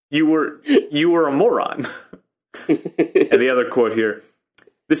 You were a moron. And the other quote here,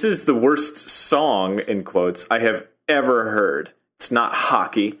 this is the worst song, in quotes, I have ever heard. It's not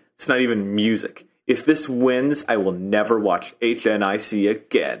hockey. It's not even music. If this wins, I will never watch HNIC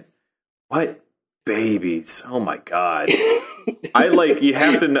again. What babies? Oh my God. You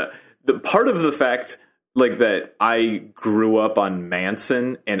have to know, the part of the fact, like, that I grew up on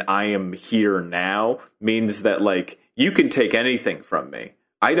Manson and I am here now means that, like, you can take anything from me.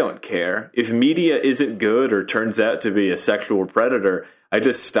 I don't care. If media isn't good or turns out to be a sexual predator, I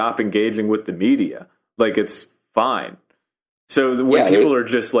just stop engaging with the media. Like, it's fine. So when people are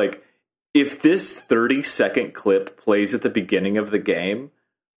just like, if this 30-second clip plays at the beginning of the game,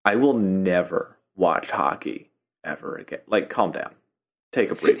 I will never watch hockey ever again. Like, calm down.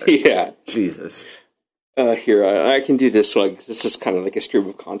 Take a breather. Yeah. Jesus. Here, I can do this one, 'cause this is kind of like a stream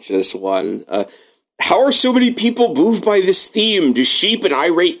of consciousness one. How are so many people moved by this theme? Do sheep and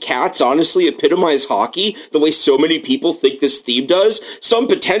irate cats honestly epitomize hockey the way so many people think this theme does? Some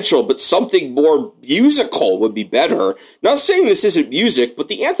potential, but something more musical would be better. Not saying this isn't music, but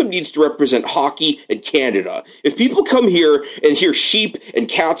the anthem needs to represent hockey and Canada. If people come here and hear sheep and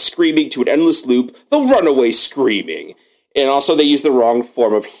cats screaming to an endless loop, they'll run away screaming. And also they used the wrong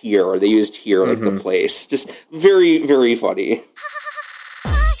form of here, or they used here like the place. Just very, very funny.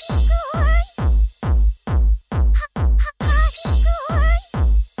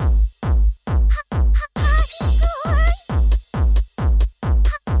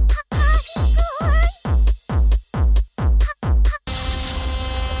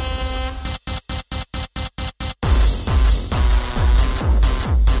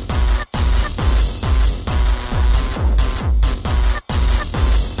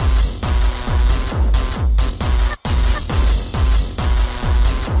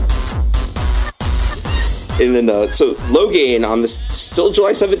 And then, so Logan, on this still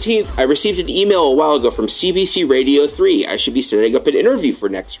July 17th, I received an email a while ago from CBC Radio 3. I should be setting up an interview for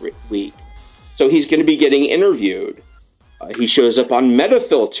next week. So he's going to be getting interviewed. He shows up on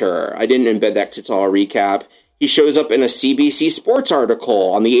Metafilter. I didn't embed that because it's all a recap. He shows up in a CBC Sports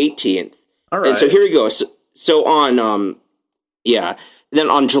article on the 18th. All right. And so here we go. So on, then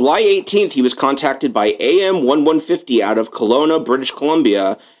on July 18th, he was contacted by AM 1150 out of Kelowna, British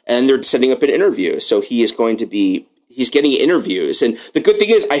Columbia, and they're setting up an interview. So he's getting interviews. And the good thing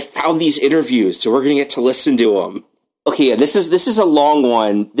is I found these interviews, so we're going to get to listen to them. Okay, yeah, this is a long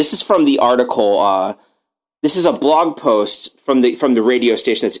one. This is from the article. This is a blog post from the radio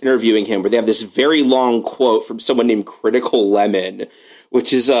station that's interviewing him, where they have this very long quote from someone named Critical Lemon,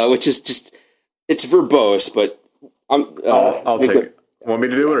 which is just, it's verbose, but I'll take it. Want me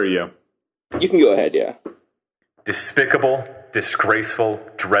to do it, or you? You can go ahead, yeah. Despicable, disgraceful,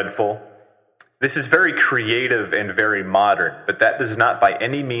 dreadful. This is very creative and very modern, but that does not by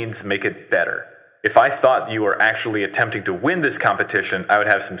any means make it better. If I thought you were actually attempting to win this competition, I would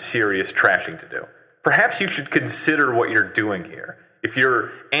have some serious trashing to do. Perhaps you should consider what you're doing here. If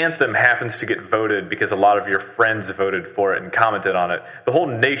your anthem happens to get voted because a lot of your friends voted for it and commented on it, the whole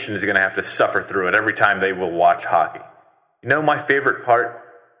nation is going to have to suffer through it every time they will watch hockey. You know my favorite part?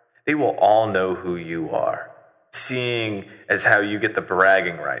 They will all know who you are. Seeing as how you get the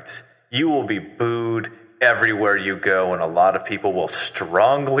bragging rights. You will be booed everywhere you go, and a lot of people will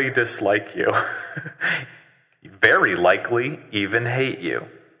strongly dislike you. Very likely even hate you.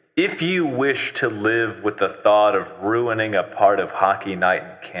 If you wish to live with the thought of ruining a part of Hockey Night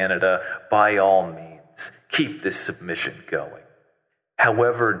in Canada, by all means, keep this submission going.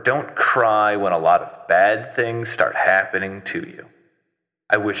 However, don't cry when a lot of bad things start happening to you.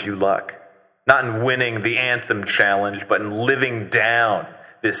 I wish you luck. Not in winning the Anthem Challenge, but in living down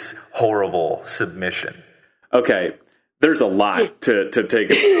this horrible submission. Okay, there's a lot to take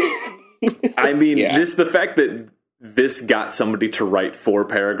it. I mean, just the fact that this got somebody to write 4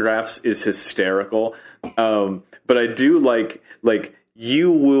 paragraphs is hysterical. But I do like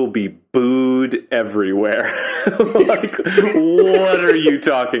you will be booed everywhere. Like, what are you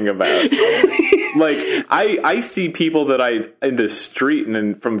talking about? Like, I see people that in the street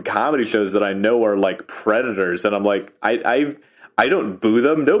and from comedy shows that I know are like predators, and I'm like, I don't boo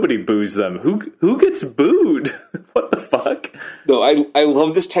them. Nobody boos them. Who gets booed? What the fuck? No, I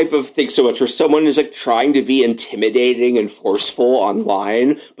love this type of thing so much, where someone is like trying to be intimidating and forceful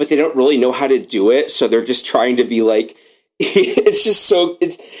online, but they don't really know how to do it, so they're just trying to be like. It's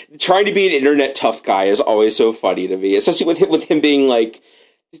trying to be an internet tough guy is always so funny to me, especially with him being like,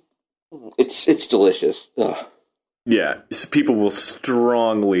 it's delicious. Ugh. Yeah, people will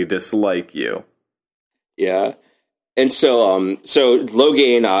strongly dislike you. Yeah, and so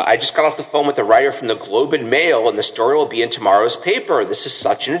Logan, I just got off the phone with a writer from the Globe and Mail, and the story will be in tomorrow's paper. This is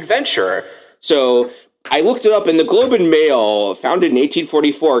such an adventure. So I looked it up, and the Globe and Mail, founded in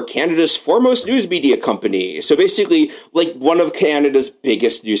 1844, Canada's foremost news media company. So basically, like, one of Canada's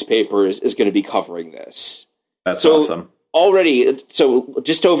biggest newspapers is going to be covering this. That's awesome. Already, so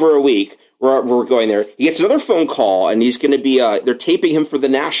just over a week, we're going there. He gets another phone call, and he's going to be, they're taping him for The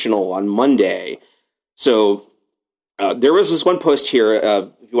National on Monday. So there was this one post here,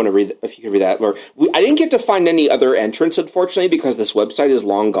 if you can read that, where I didn't get to find any other entrants, unfortunately, because this website is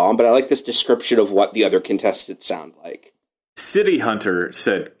long gone, but I like this description of what the other contestants sound like. City Hunter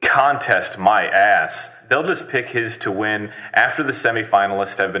said, "Contest my ass. They'll just pick his to win after the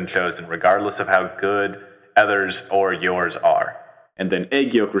semifinalists have been chosen, regardless of how good others or yours are." And then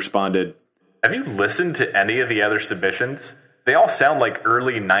Egg Yolk responded, "Have you listened to any of the other submissions? They all sound like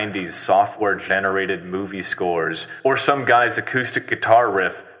early 90s software-generated movie scores, or some guy's acoustic guitar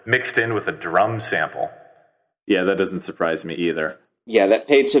riff mixed in with a drum sample." Yeah, that doesn't surprise me either. Yeah, that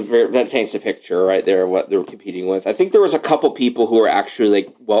paints a picture right there of what they're competing with. I think there was a couple people who were actually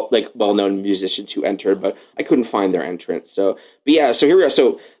well-known musicians who entered, but I couldn't find their entrance. So here we are.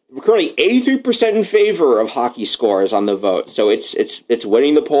 So we're currently 83% in favor of Hockey Scores on the vote. So it's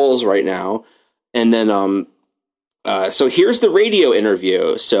winning the polls right now. And then so here's the radio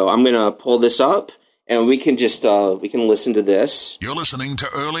interview. So I'm gonna pull this up, and we can just we can listen to this. You're listening to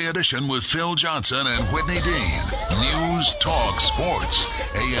Early Edition with Phil Johnson and Whitney Dean. News, talk, sports,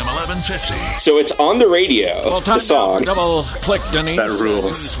 AM 1150. So it's on the radio. Well, time the song. now for Double Click Denise. That rules.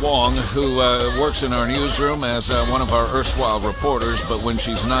 Denise Wong, who works in our newsroom as one of our erstwhile reporters, but when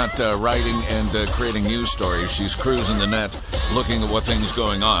she's not writing and creating news stories, she's cruising the net, looking at what things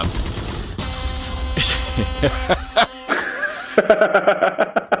going on.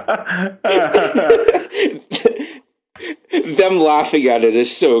 Them laughing at it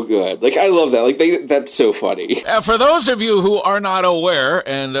is so good. Like, I love that. Like, that's so funny. For those of you who are not aware,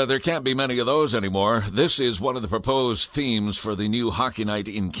 and there can't be many of those anymore, this is one of the proposed themes for the new Hockey Night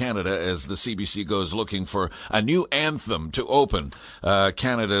in Canada, as the CBC goes looking for a new anthem to open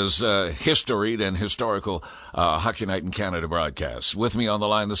Canada's historied and historical Hockey Night in Canada broadcast. With me on the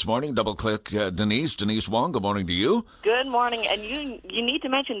line this morning, Double Click Denise Wong. Good morning to you. Good morning, and you need to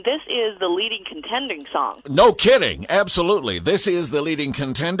mention this is the leading contending song. No kidding. Absolutely. This is the leading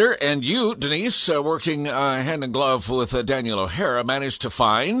contender, and you, Denise, working hand in glove with Daniel O'Hara, managed to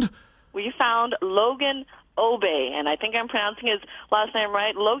find... We found Logan Obey, and I think I'm pronouncing his last name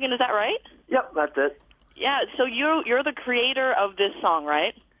right. Logan, is that right? Yep, that's it. Yeah, so you're the creator of this song,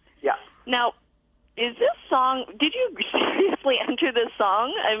 right? Yeah. Now, is this song... Did you seriously enter this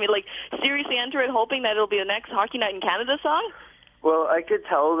song? I mean, like, seriously enter it hoping that it'll be the next Hockey Night in Canada song? Well, I could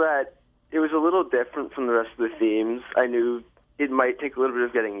tell that it was a little different from the rest of the themes. I knew it might take a little bit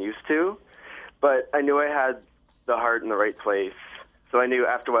of getting used to, but I knew I had the heart in the right place. So I knew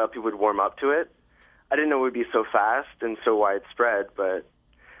after a while people would warm up to it. I didn't know it would be so fast and so widespread, but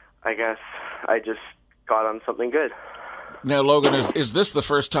I guess I just got on something good. Now, Logan, is this the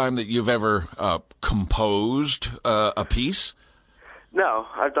first time that you've ever composed a piece? No,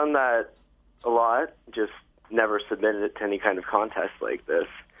 I've done that a lot, just never submitted it to any kind of contest like this.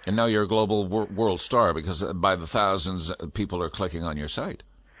 And now you're a global world star because by the thousands, people are clicking on your site.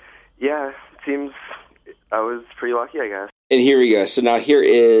 Yeah, it seems I was pretty lucky, I guess. And here we go. So now here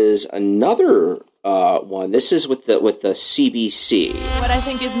is another one. This is with the CBC. What I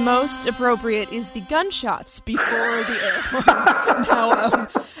think is most appropriate is the gunshots before the air.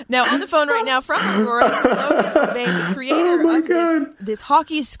 Now on the phone right now from Aurora, Logan Obey, the creator of this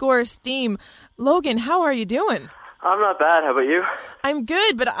Hockey Scores theme. Logan, how are you doing? I'm not bad. How about you? I'm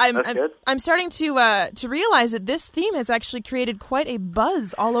good, but I'm starting to realize that this theme has actually created quite a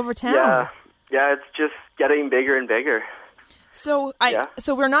buzz all over town. Yeah, it's just getting bigger and bigger. So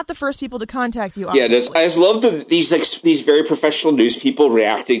we're not the first people to contact you. Yeah, I just love these very professional news people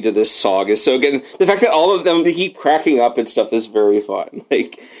reacting to this song. Is so again the fact that all of them keep cracking up and stuff is very fun.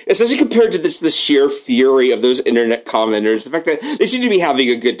 Like especially compared to the sheer fury of those internet commenters, the fact that they seem to be having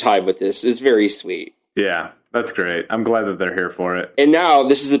a good time with this is very sweet. Yeah, that's great. I'm glad that they're here for it. And now,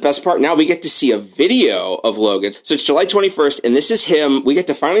 this is the best part. Now we get to see a video of Logan. So it's July 21st, and this is him. We get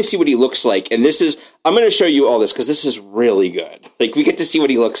to finally see what he looks like. And I'm going to show you all this because this is really good. Like, we get to see what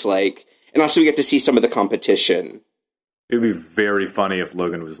he looks like. And also we get to see some of the competition. It would be very funny if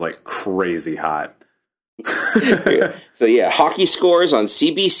Logan was, like, crazy hot. So, yeah, hockey scores on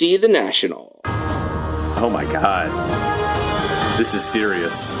CBC The National. Oh, my God. This is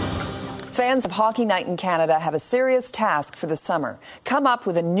serious. Fans of Hockey Night in Canada have a serious task for the summer. Come up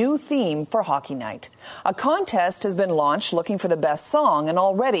with a new theme for Hockey Night. A contest has been launched looking for the best song, and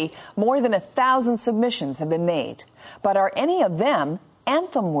already more than 1,000 submissions have been made. But are any of them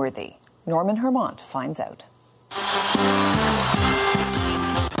anthem-worthy? Norman Hermont finds out.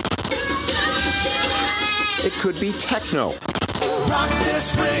 It could be techno. Rock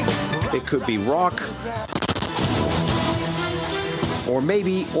this ring. It could be rock. Or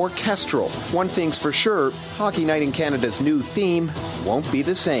maybe orchestral. One thing's for sure, Hockey Night in Canada's new theme won't be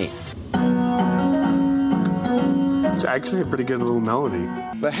the same. It's actually a pretty good little melody.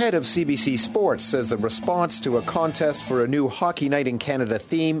 The head of CBC Sports says the response to a contest for a new Hockey Night in Canada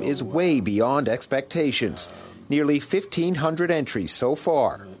theme is way beyond expectations. Nearly 1,500 entries so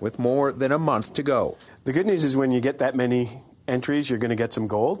far, with more than a month to go. The good news is when you get that many entries, you're going to get some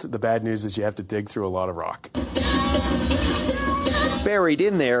gold. The bad news is you have to dig through a lot of rock. Buried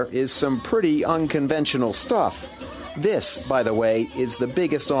in there is some pretty unconventional stuff. This, by the way, is the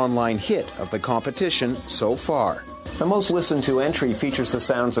biggest online hit of the competition so far. The most listened to entry features the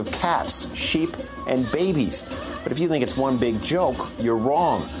sounds of cats, sheep, and babies. But if you think it's one big joke, you're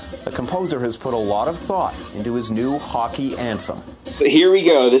wrong. The composer has put a lot of thought into his new hockey anthem. But here we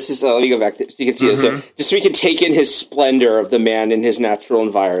go. This is, let me go back there so you can see it. So, just so we can take in his splendor of the man in his natural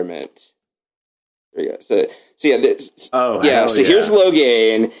environment. There we go. So yeah, here's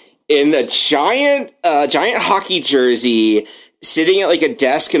Logan in a giant hockey jersey, sitting at like a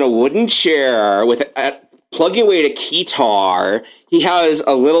desk in a wooden chair with plugging away at a keytar. He has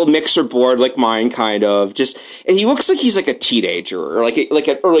a little mixer board like mine, kind of. And he looks like he's like a teenager or like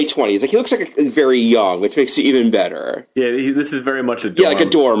an early 20s. Like he looks like a very young, which makes it even better. Yeah, this is very much a dorm. Yeah, like a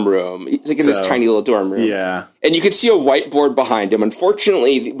dorm room. He's like in this tiny little dorm room. Yeah. And you can see a whiteboard behind him.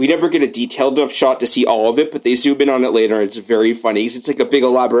 Unfortunately, we never get a detailed enough shot to see all of it, but they zoom in on it later, and it's very funny because it's like a big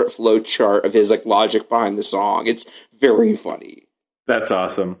elaborate flow chart of his like logic behind the song. It's very funny. That's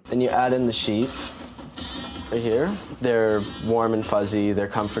awesome. And you add in the sheet. Right here. They're warm and fuzzy, they're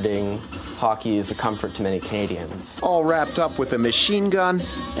comforting. Hockey is a comfort to many Canadians. All wrapped up with a machine gun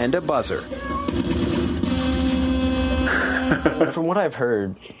and a buzzer. From what I've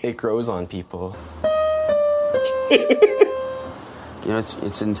heard, it grows on people.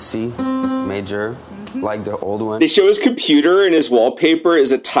 It's in C major, like the old one. They show his computer, and his wallpaper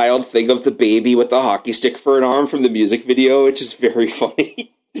is a tiled thing of the baby with the hockey stick for an arm from the music video, which is very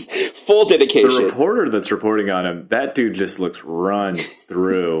funny. Full dedication. The reporter that's reporting on him, that dude just looks run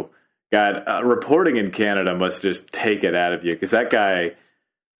through. God, reporting in Canada must just take it out of you, because that guy,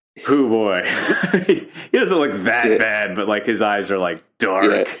 boy, he doesn't look that bad, but like his eyes are like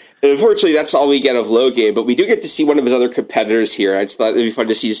dark. Yeah. And unfortunately, that's all we get of Logan, but we do get to see one of his other competitors here. I just thought it'd be fun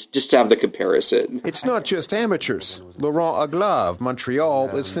to see, just to have the comparison. It's not just amateurs. Laurent Agla of Montreal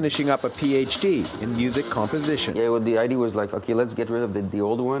is finishing up a PhD in music composition. Yeah, well, the idea was like, okay, let's get rid of the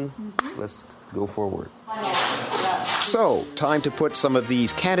old one. Let's go forward. So, time to put some of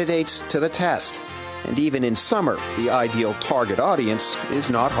these candidates to the test. And even in summer, the ideal target audience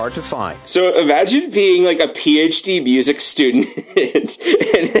is not hard to find. So imagine being like a PhD music student and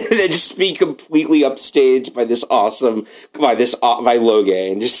then just being completely upstaged by by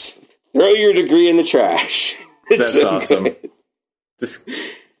Logan. Just throw your degree in the trash. That's so awesome. Good. Just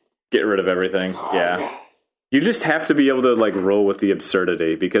get rid of everything. Yeah. You just have to be able to like roll with the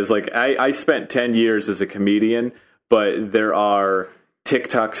absurdity, because like I spent 10 years as a comedian, but there are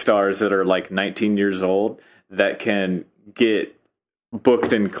TikTok stars that are like 19 years old that can get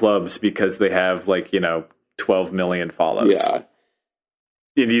booked in clubs because they have 12 million follows. Yeah.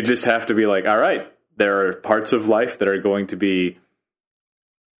 And you just have to be like, all right, there are parts of life that are going to be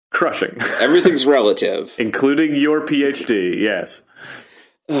crushing. Everything's relative. Including your PhD, yes.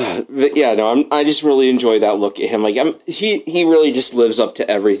 I just really enjoy that look at him. Like he really just lives up to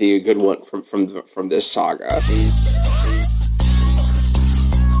everything a good one from this saga.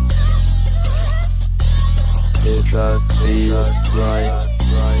 It just feels right.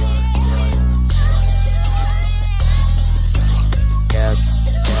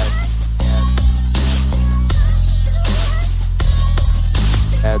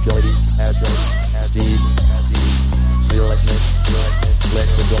 Agility, speed, realistic,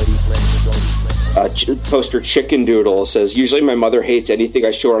 flexibility. Poster Chicken Doodle says, usually my mother hates anything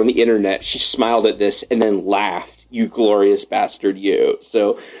I show her on the internet. She smiled at this and then laughed. You glorious bastard, you.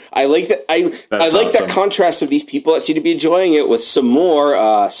 So I like that. I like awesome. that contrast of these people that seem to be enjoying it with some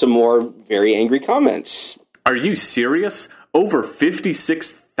more very angry comments. Are you serious? Over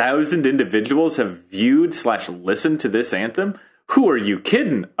 56,000 individuals have viewed/listened to this anthem? Who are you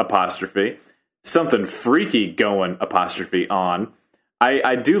kidding? Apostrophe. Something freaky going apostrophe on.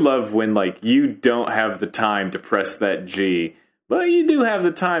 I do love when, like, you don't have the time to press that G, but you do have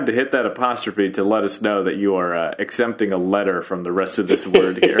the time to hit that apostrophe to let us know that you are exempting a letter from the rest of this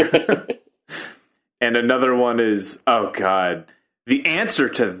word here. And another one is, oh God, the answer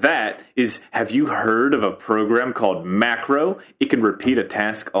to that is, have you heard of a program called Macro? It can repeat a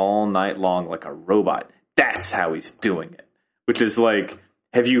task all night long like a robot. That's how he's doing it. Which is like,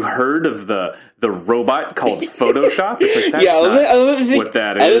 have you heard of the robot called Photoshop? It's like, that's not what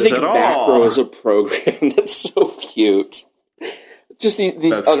that is at all. Macro is a program. That's so cute. Just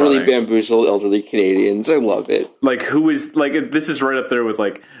these utterly bamboozled elderly Canadians. I love it. Like, who is, like, this is right up there with,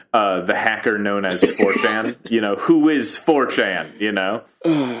 like, the hacker known as 4chan. You know, who is 4chan, you know?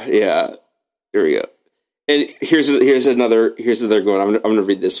 Yeah. Here we go. And here's another going. I'm going to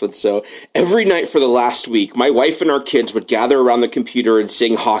read this one. So, every night for the last week, my wife and our kids would gather around the computer and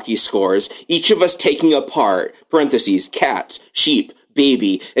sing hockey scores, each of us taking a part, parentheses, cats, sheep,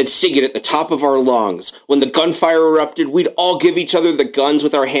 baby, and sing it at the top of our lungs. When the gunfire erupted, we'd all give each other the guns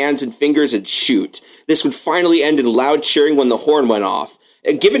with our hands and fingers and shoot. This would finally end in loud cheering when the horn went off.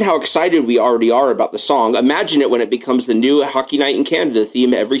 Given how excited we already are about the song, imagine it when it becomes the new Hockey Night in Canada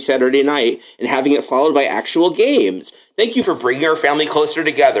theme every Saturday night and having it followed by actual games. Thank you for bringing our family closer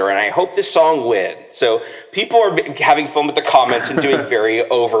together, and I hope this song wins. So people are having fun with the comments and doing very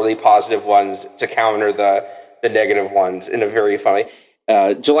overly positive ones to counter the negative ones in a very funny.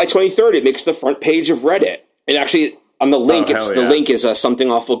 July 23rd, it makes the front page of Reddit. And actually, on the link, the link is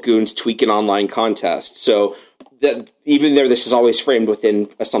Something Awful Goons Tweak an Online Contest. So even there, this is always framed within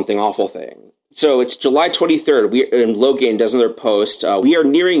a Something Awful thing. So it's July 23rd, and Logan does another post. We are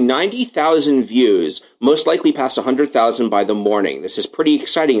nearing 90,000 views, most likely past 100,000 by the morning. This is pretty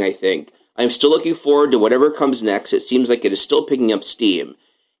exciting, I think. I'm still looking forward to whatever comes next. It seems like it is still picking up steam.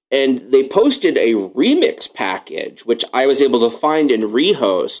 And they posted a remix package, which I was able to find and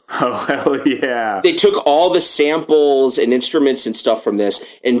rehost. Oh, hell yeah. They took all the samples and instruments and stuff from this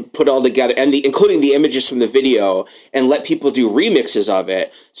and put all together, and including the images from the video, and let people do remixes of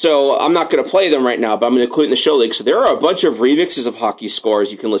it. So I'm not going to play them right now, but I'm going to include in the show link. So there are a bunch of remixes of hockey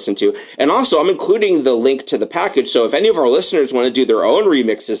scores you can listen to. And also, I'm including the link to the package. So if any of our listeners want to do their own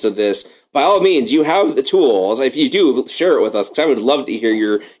remixes of this, by all means, you have the tools. If you do, share it with us, because I would love to hear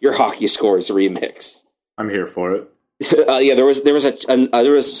your hockey scores remix. I'm here for it. Yeah, there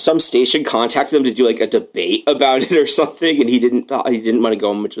was some station contacted them to do like a debate about it or something, and he didn't want to go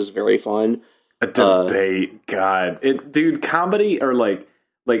on, which was very fun. A debate, God, dude, comedy or like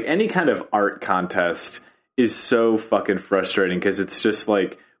any kind of art contest is so fucking frustrating because it's just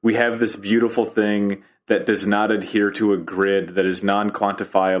like we have this beautiful thing that does not adhere to a grid that is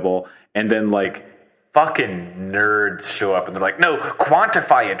non-quantifiable, and then like fucking nerds show up and they're like, no,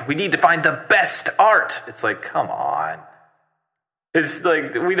 quantify it. We need to find the best art. It's like, come on. It's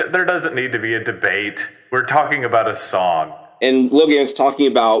like, there doesn't need to be a debate. We're talking about a song. And Logan's talking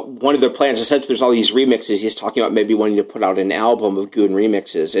about one of their plans. Since there's all these remixes, he's talking about maybe wanting to put out an album of Goon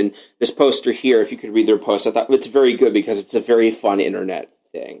remixes. And this poster here, if you could read their post, I thought it's very good because it's a very fun internet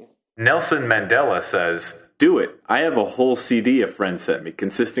thing. Nelson Mandela says, do it. I have a whole CD a friend sent me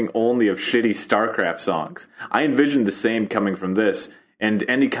consisting only of shitty StarCraft songs. I envisioned the same coming from this, and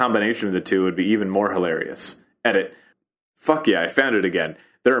any combination of the two would be even more hilarious. Edit. Fuck yeah, I found it again.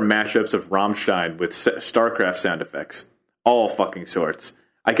 There are mashups of Rammstein with StarCraft sound effects. All fucking sorts.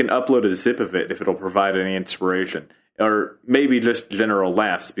 I can upload a zip of it if it'll provide any inspiration. Or maybe just general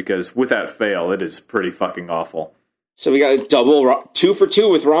laughs, because without fail, it is pretty fucking awful. So we got a double 2 for 2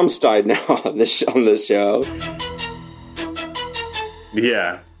 with Rammstein now on the show.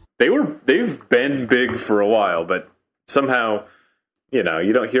 Yeah, they've been big for a while, but somehow, you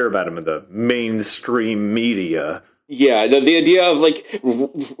don't hear about them in the mainstream media. Yeah, the idea of like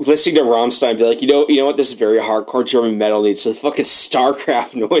listening to Rammstein, be like, you know what, this very hardcore German metal needs some fucking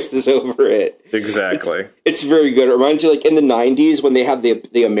StarCraft noises over it. Exactly. It's very good. It reminds you, like in the 90s when they had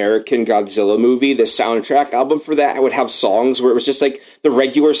the American Godzilla movie, the soundtrack album for that would have songs where it was just like the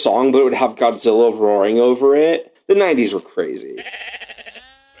regular song, but it would have Godzilla roaring over it. The 90s were crazy.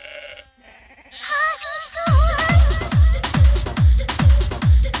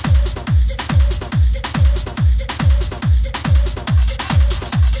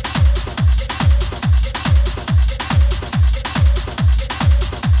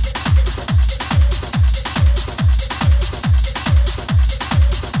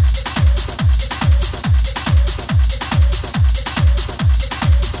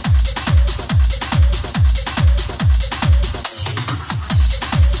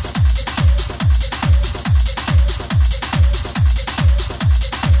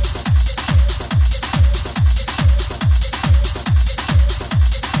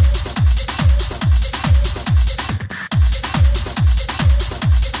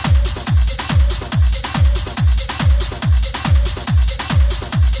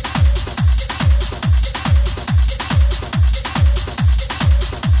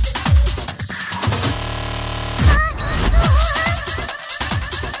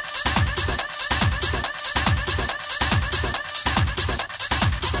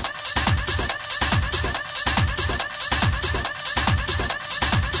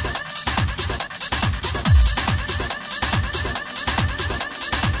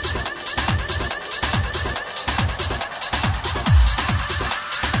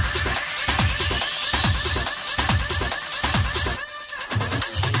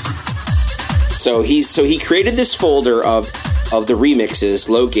 So he created this folder of the remixes,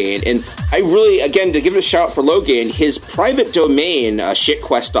 Logain, and I really, again, to give it a shout for Logain, his private domain,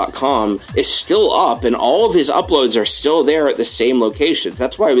 shitquest.com, is still up, and all of his uploads are still there at the same locations.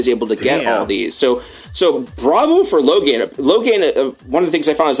 That's why I was able to get all these. So bravo for Logain. Logain, one of the things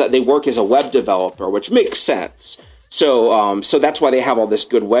I found is that they work as a web developer, which makes sense. So that's why they have all this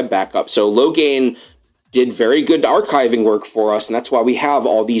good web backup. So Logain did very good archiving work for us, and that's why we have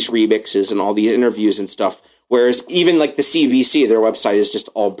all these remixes and all these interviews and stuff. Whereas even like the CVC, their website is just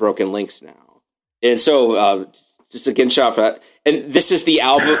all broken links now. And so, just again, shout for that. And this is the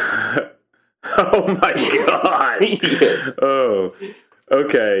album. Oh my god! Yeah. Oh,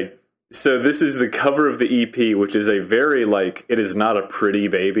 okay. So this is the cover of the EP, which is a very it is not a pretty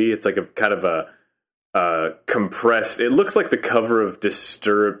baby. It's like a kind of a compressed. It looks like the cover of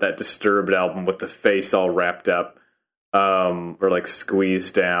that Disturbed album with the face all wrapped up, or like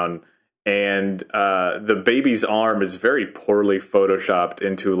squeezed down, and the baby's arm is very poorly photoshopped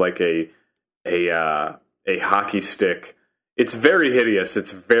into like a hockey stick. It's very hideous.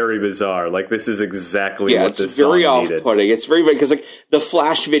 It's very bizarre. Like, this is exactly what this song needed. It's very off-putting. It's very, because like the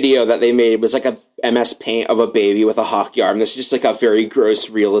Flash video that they made was like a MS Paint of a baby with a hockey arm. This is just like a very gross,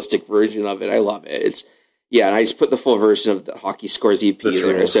 realistic version of it. I love it. And I just put the full version of the Hockey Scores EP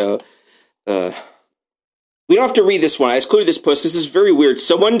there. Rules. So, we don't have to read this one. I excluded this post because this is very weird.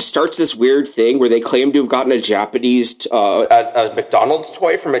 Someone starts this weird thing where they claim to have gotten a Japanese, a McDonald's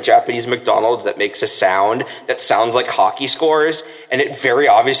toy from a Japanese McDonald's that makes a sound that sounds like Hockey Scores, and it very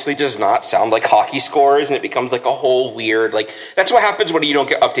obviously does not sound like Hockey Scores, and it becomes like a whole weird, like, that's what happens when you don't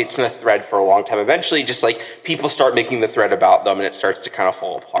get updates in a thread for a long time. Eventually, just like, people start making the thread about them, and it starts to kind of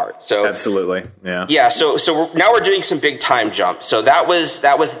fall apart. So absolutely, yeah. Yeah, so now we're doing some big time jumps. So that was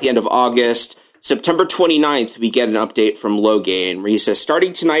at the end of August. September 29th, we get an update from Logain, where he says,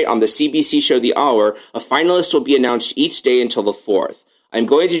 starting tonight on the CBC show The Hour, a finalist will be announced each day until the 4th. I'm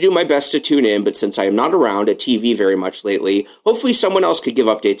going to do my best to tune in, but since I am not around at TV very much lately, hopefully someone else could give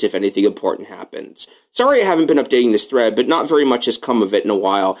updates if anything important happens. Sorry I haven't been updating this thread, but not very much has come of it in a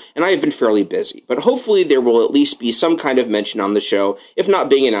while, and I have been fairly busy. But hopefully there will at least be some kind of mention on the show, if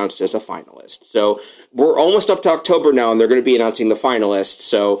not being announced as a finalist. So we're almost up to October now, and they're going to be announcing the finalists,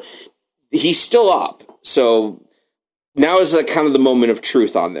 so he's still up. So now is kind of the moment of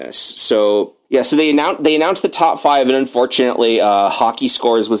truth on this. So yeah, so they announced the top 5, and unfortunately, Hockey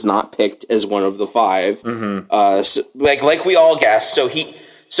Scores was not picked as one of the 5. Mm-hmm. So, like we all guessed. So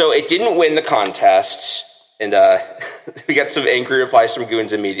it didn't win the contest, and we got some angry replies from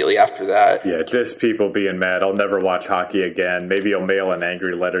Goons immediately after that. Yeah, just people being mad. I'll never watch hockey again. Maybe I'll mail an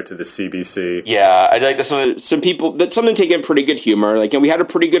angry letter to the CBC. Yeah, I like some people, but some taking pretty good humor. Like, we had a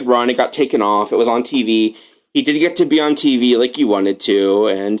pretty good run. It got taken off. It was on TV. he did get to be on TV like he wanted to,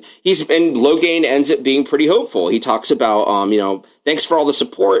 and Logain ends up being pretty hopeful. He talks about, thanks for all the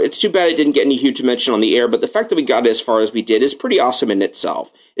support. It's too bad it didn't get any huge mention on the air, but the fact that we got it as far as we did is pretty awesome in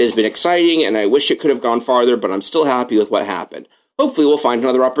itself. It has been exciting, and I wish it could have gone farther, but I'm still happy with what happened. Hopefully we'll find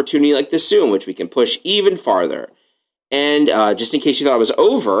another opportunity like this soon, which we can push even farther. And just in case you thought it was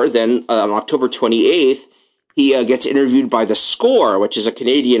over, then on October 28th, he gets interviewed by The Score, which is a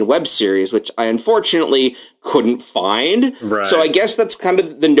Canadian web series, which I unfortunately couldn't find. Right. So I guess that's kind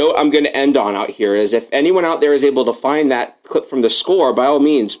of the note I'm going to end on out here, is if anyone out there is able to find that clip from The Score, by all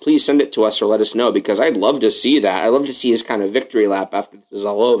means, please send it to us or let us know, because I'd love to see that. I'd love to see his kind of victory lap after this is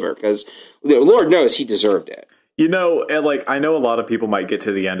all over, because Lord knows he deserved it. I know a lot of people might get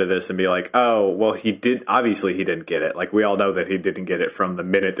to the end of this and be like, oh, well, he didn't get it. Like, we all know that he didn't get it from the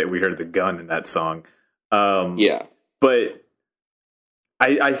minute that we heard the gun in that song. But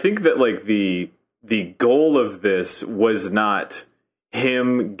I think that, like, the goal of this was not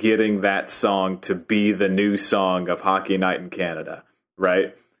him getting that song to be the new song of Hockey Night in Canada,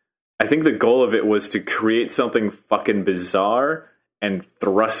 right? I think the goal of it was to create something fucking bizarre and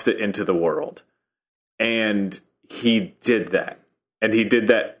thrust it into the world. And he did that. And he did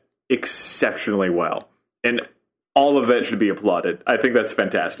that exceptionally well. And all of that should be applauded. I think that's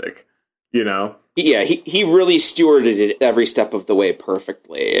fantastic. Yeah, he really stewarded it every step of the way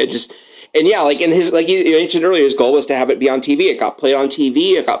perfectly. You mentioned earlier, his goal was to have it be on TV. It got played on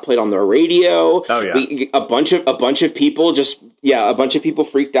TV. It got played on the radio. Oh yeah, a bunch of people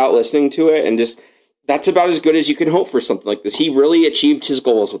freaked out listening to it, and that's about as good as you can hope for something like this. He really achieved his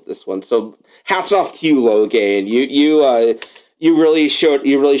goals with this one. So hats off to you, Logain. You really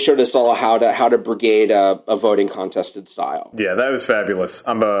showed us all how to brigade a voting contest in style. Yeah, that was fabulous.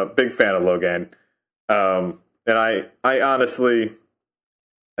 I'm a big fan of Logain. And I honestly,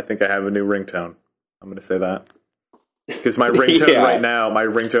 I think I have a new ringtone. I'm going to say that. Because my ringtone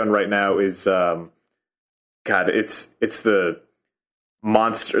right now is, it's the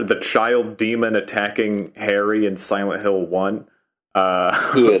monster, the child demon attacking Harry in Silent Hill 1.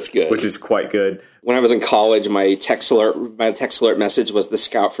 That's good. Which is quite good. When I was in college, my text alert message was the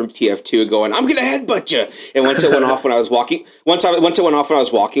scout from TF2 going, "I'm gonna headbutt you." And once it went off when I was walking,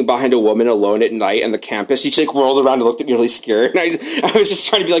 behind a woman alone at night on the campus, she rolled around and looked at me really scared. And I was just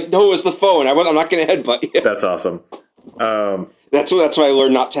trying to be like, "No, it was the phone. I'm not gonna headbutt you." That's awesome. That's why I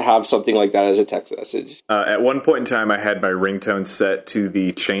learned not to have something like that as a text message. At one point in time, I had my ringtone set to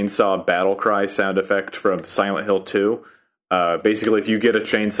the chainsaw battle cry sound effect from Silent Hill 2. Basically, if you get a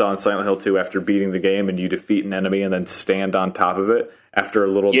chainsaw in Silent Hill 2 after beating the game and you defeat an enemy and then stand on top of it, after a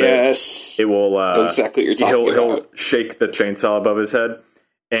little bit, it will exactly what you're talking about. He'll shake the chainsaw above his head.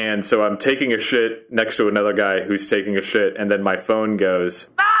 And so I'm taking a shit next to another guy who's taking a shit, and then my phone goes,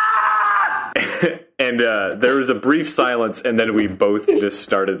 and there was a brief silence, and then we both just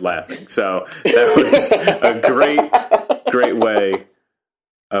started laughing. So that was a great way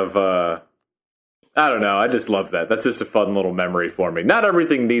of... I don't know. I just love that. That's just a fun little memory for me. Not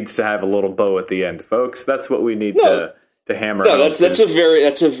everything needs to have a little bow at the end, folks. That's what we need to hammer. No, that's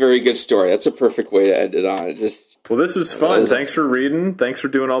a very good story. That's a perfect way to end it on. Well, this was fun. Thanks for reading. Thanks for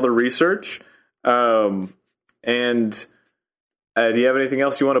doing all the research. And do you have anything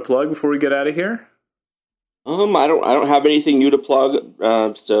else you want to plug before we get out of here? I don't have anything new to plug.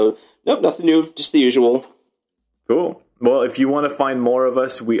 So nope, nothing new. Just the usual. Cool. Well, if you want to find more of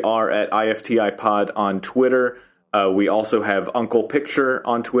us, we are at IFTI Pod on Twitter. We also have Uncle Picture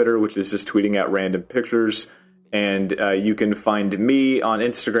on Twitter, which is just tweeting out random pictures. And you can find me on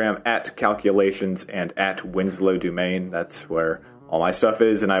Instagram at Calculations and at Winslow Dumain. That's where all my stuff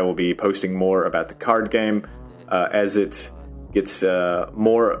is. And I will be posting more about the card game as it gets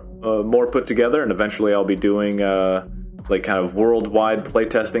more put together. And eventually I'll be doing kind of worldwide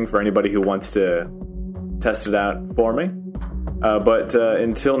playtesting for anybody who wants to test it out for me. But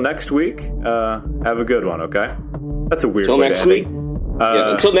until next week, have a good one, okay? That's a weird way to end it.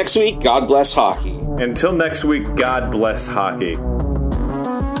 Until next week, God bless hockey. Until next week, God bless hockey.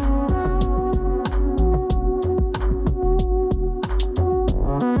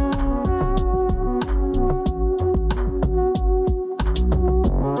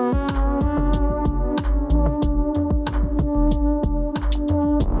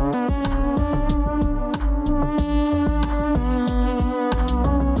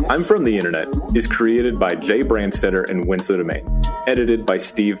 I'm From the Internet is created by Jay Brandstetter and Winslow Dumain. Edited by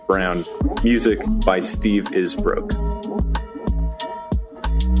Steve Brown. Music by Steve Isbrook.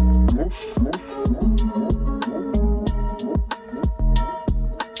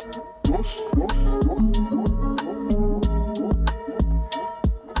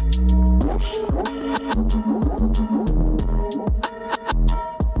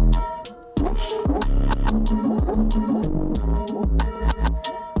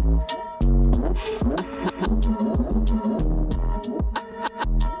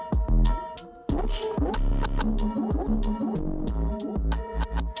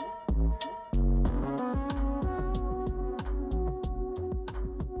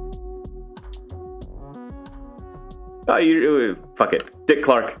 fuck it. Dick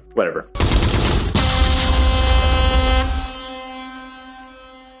Clark, whatever.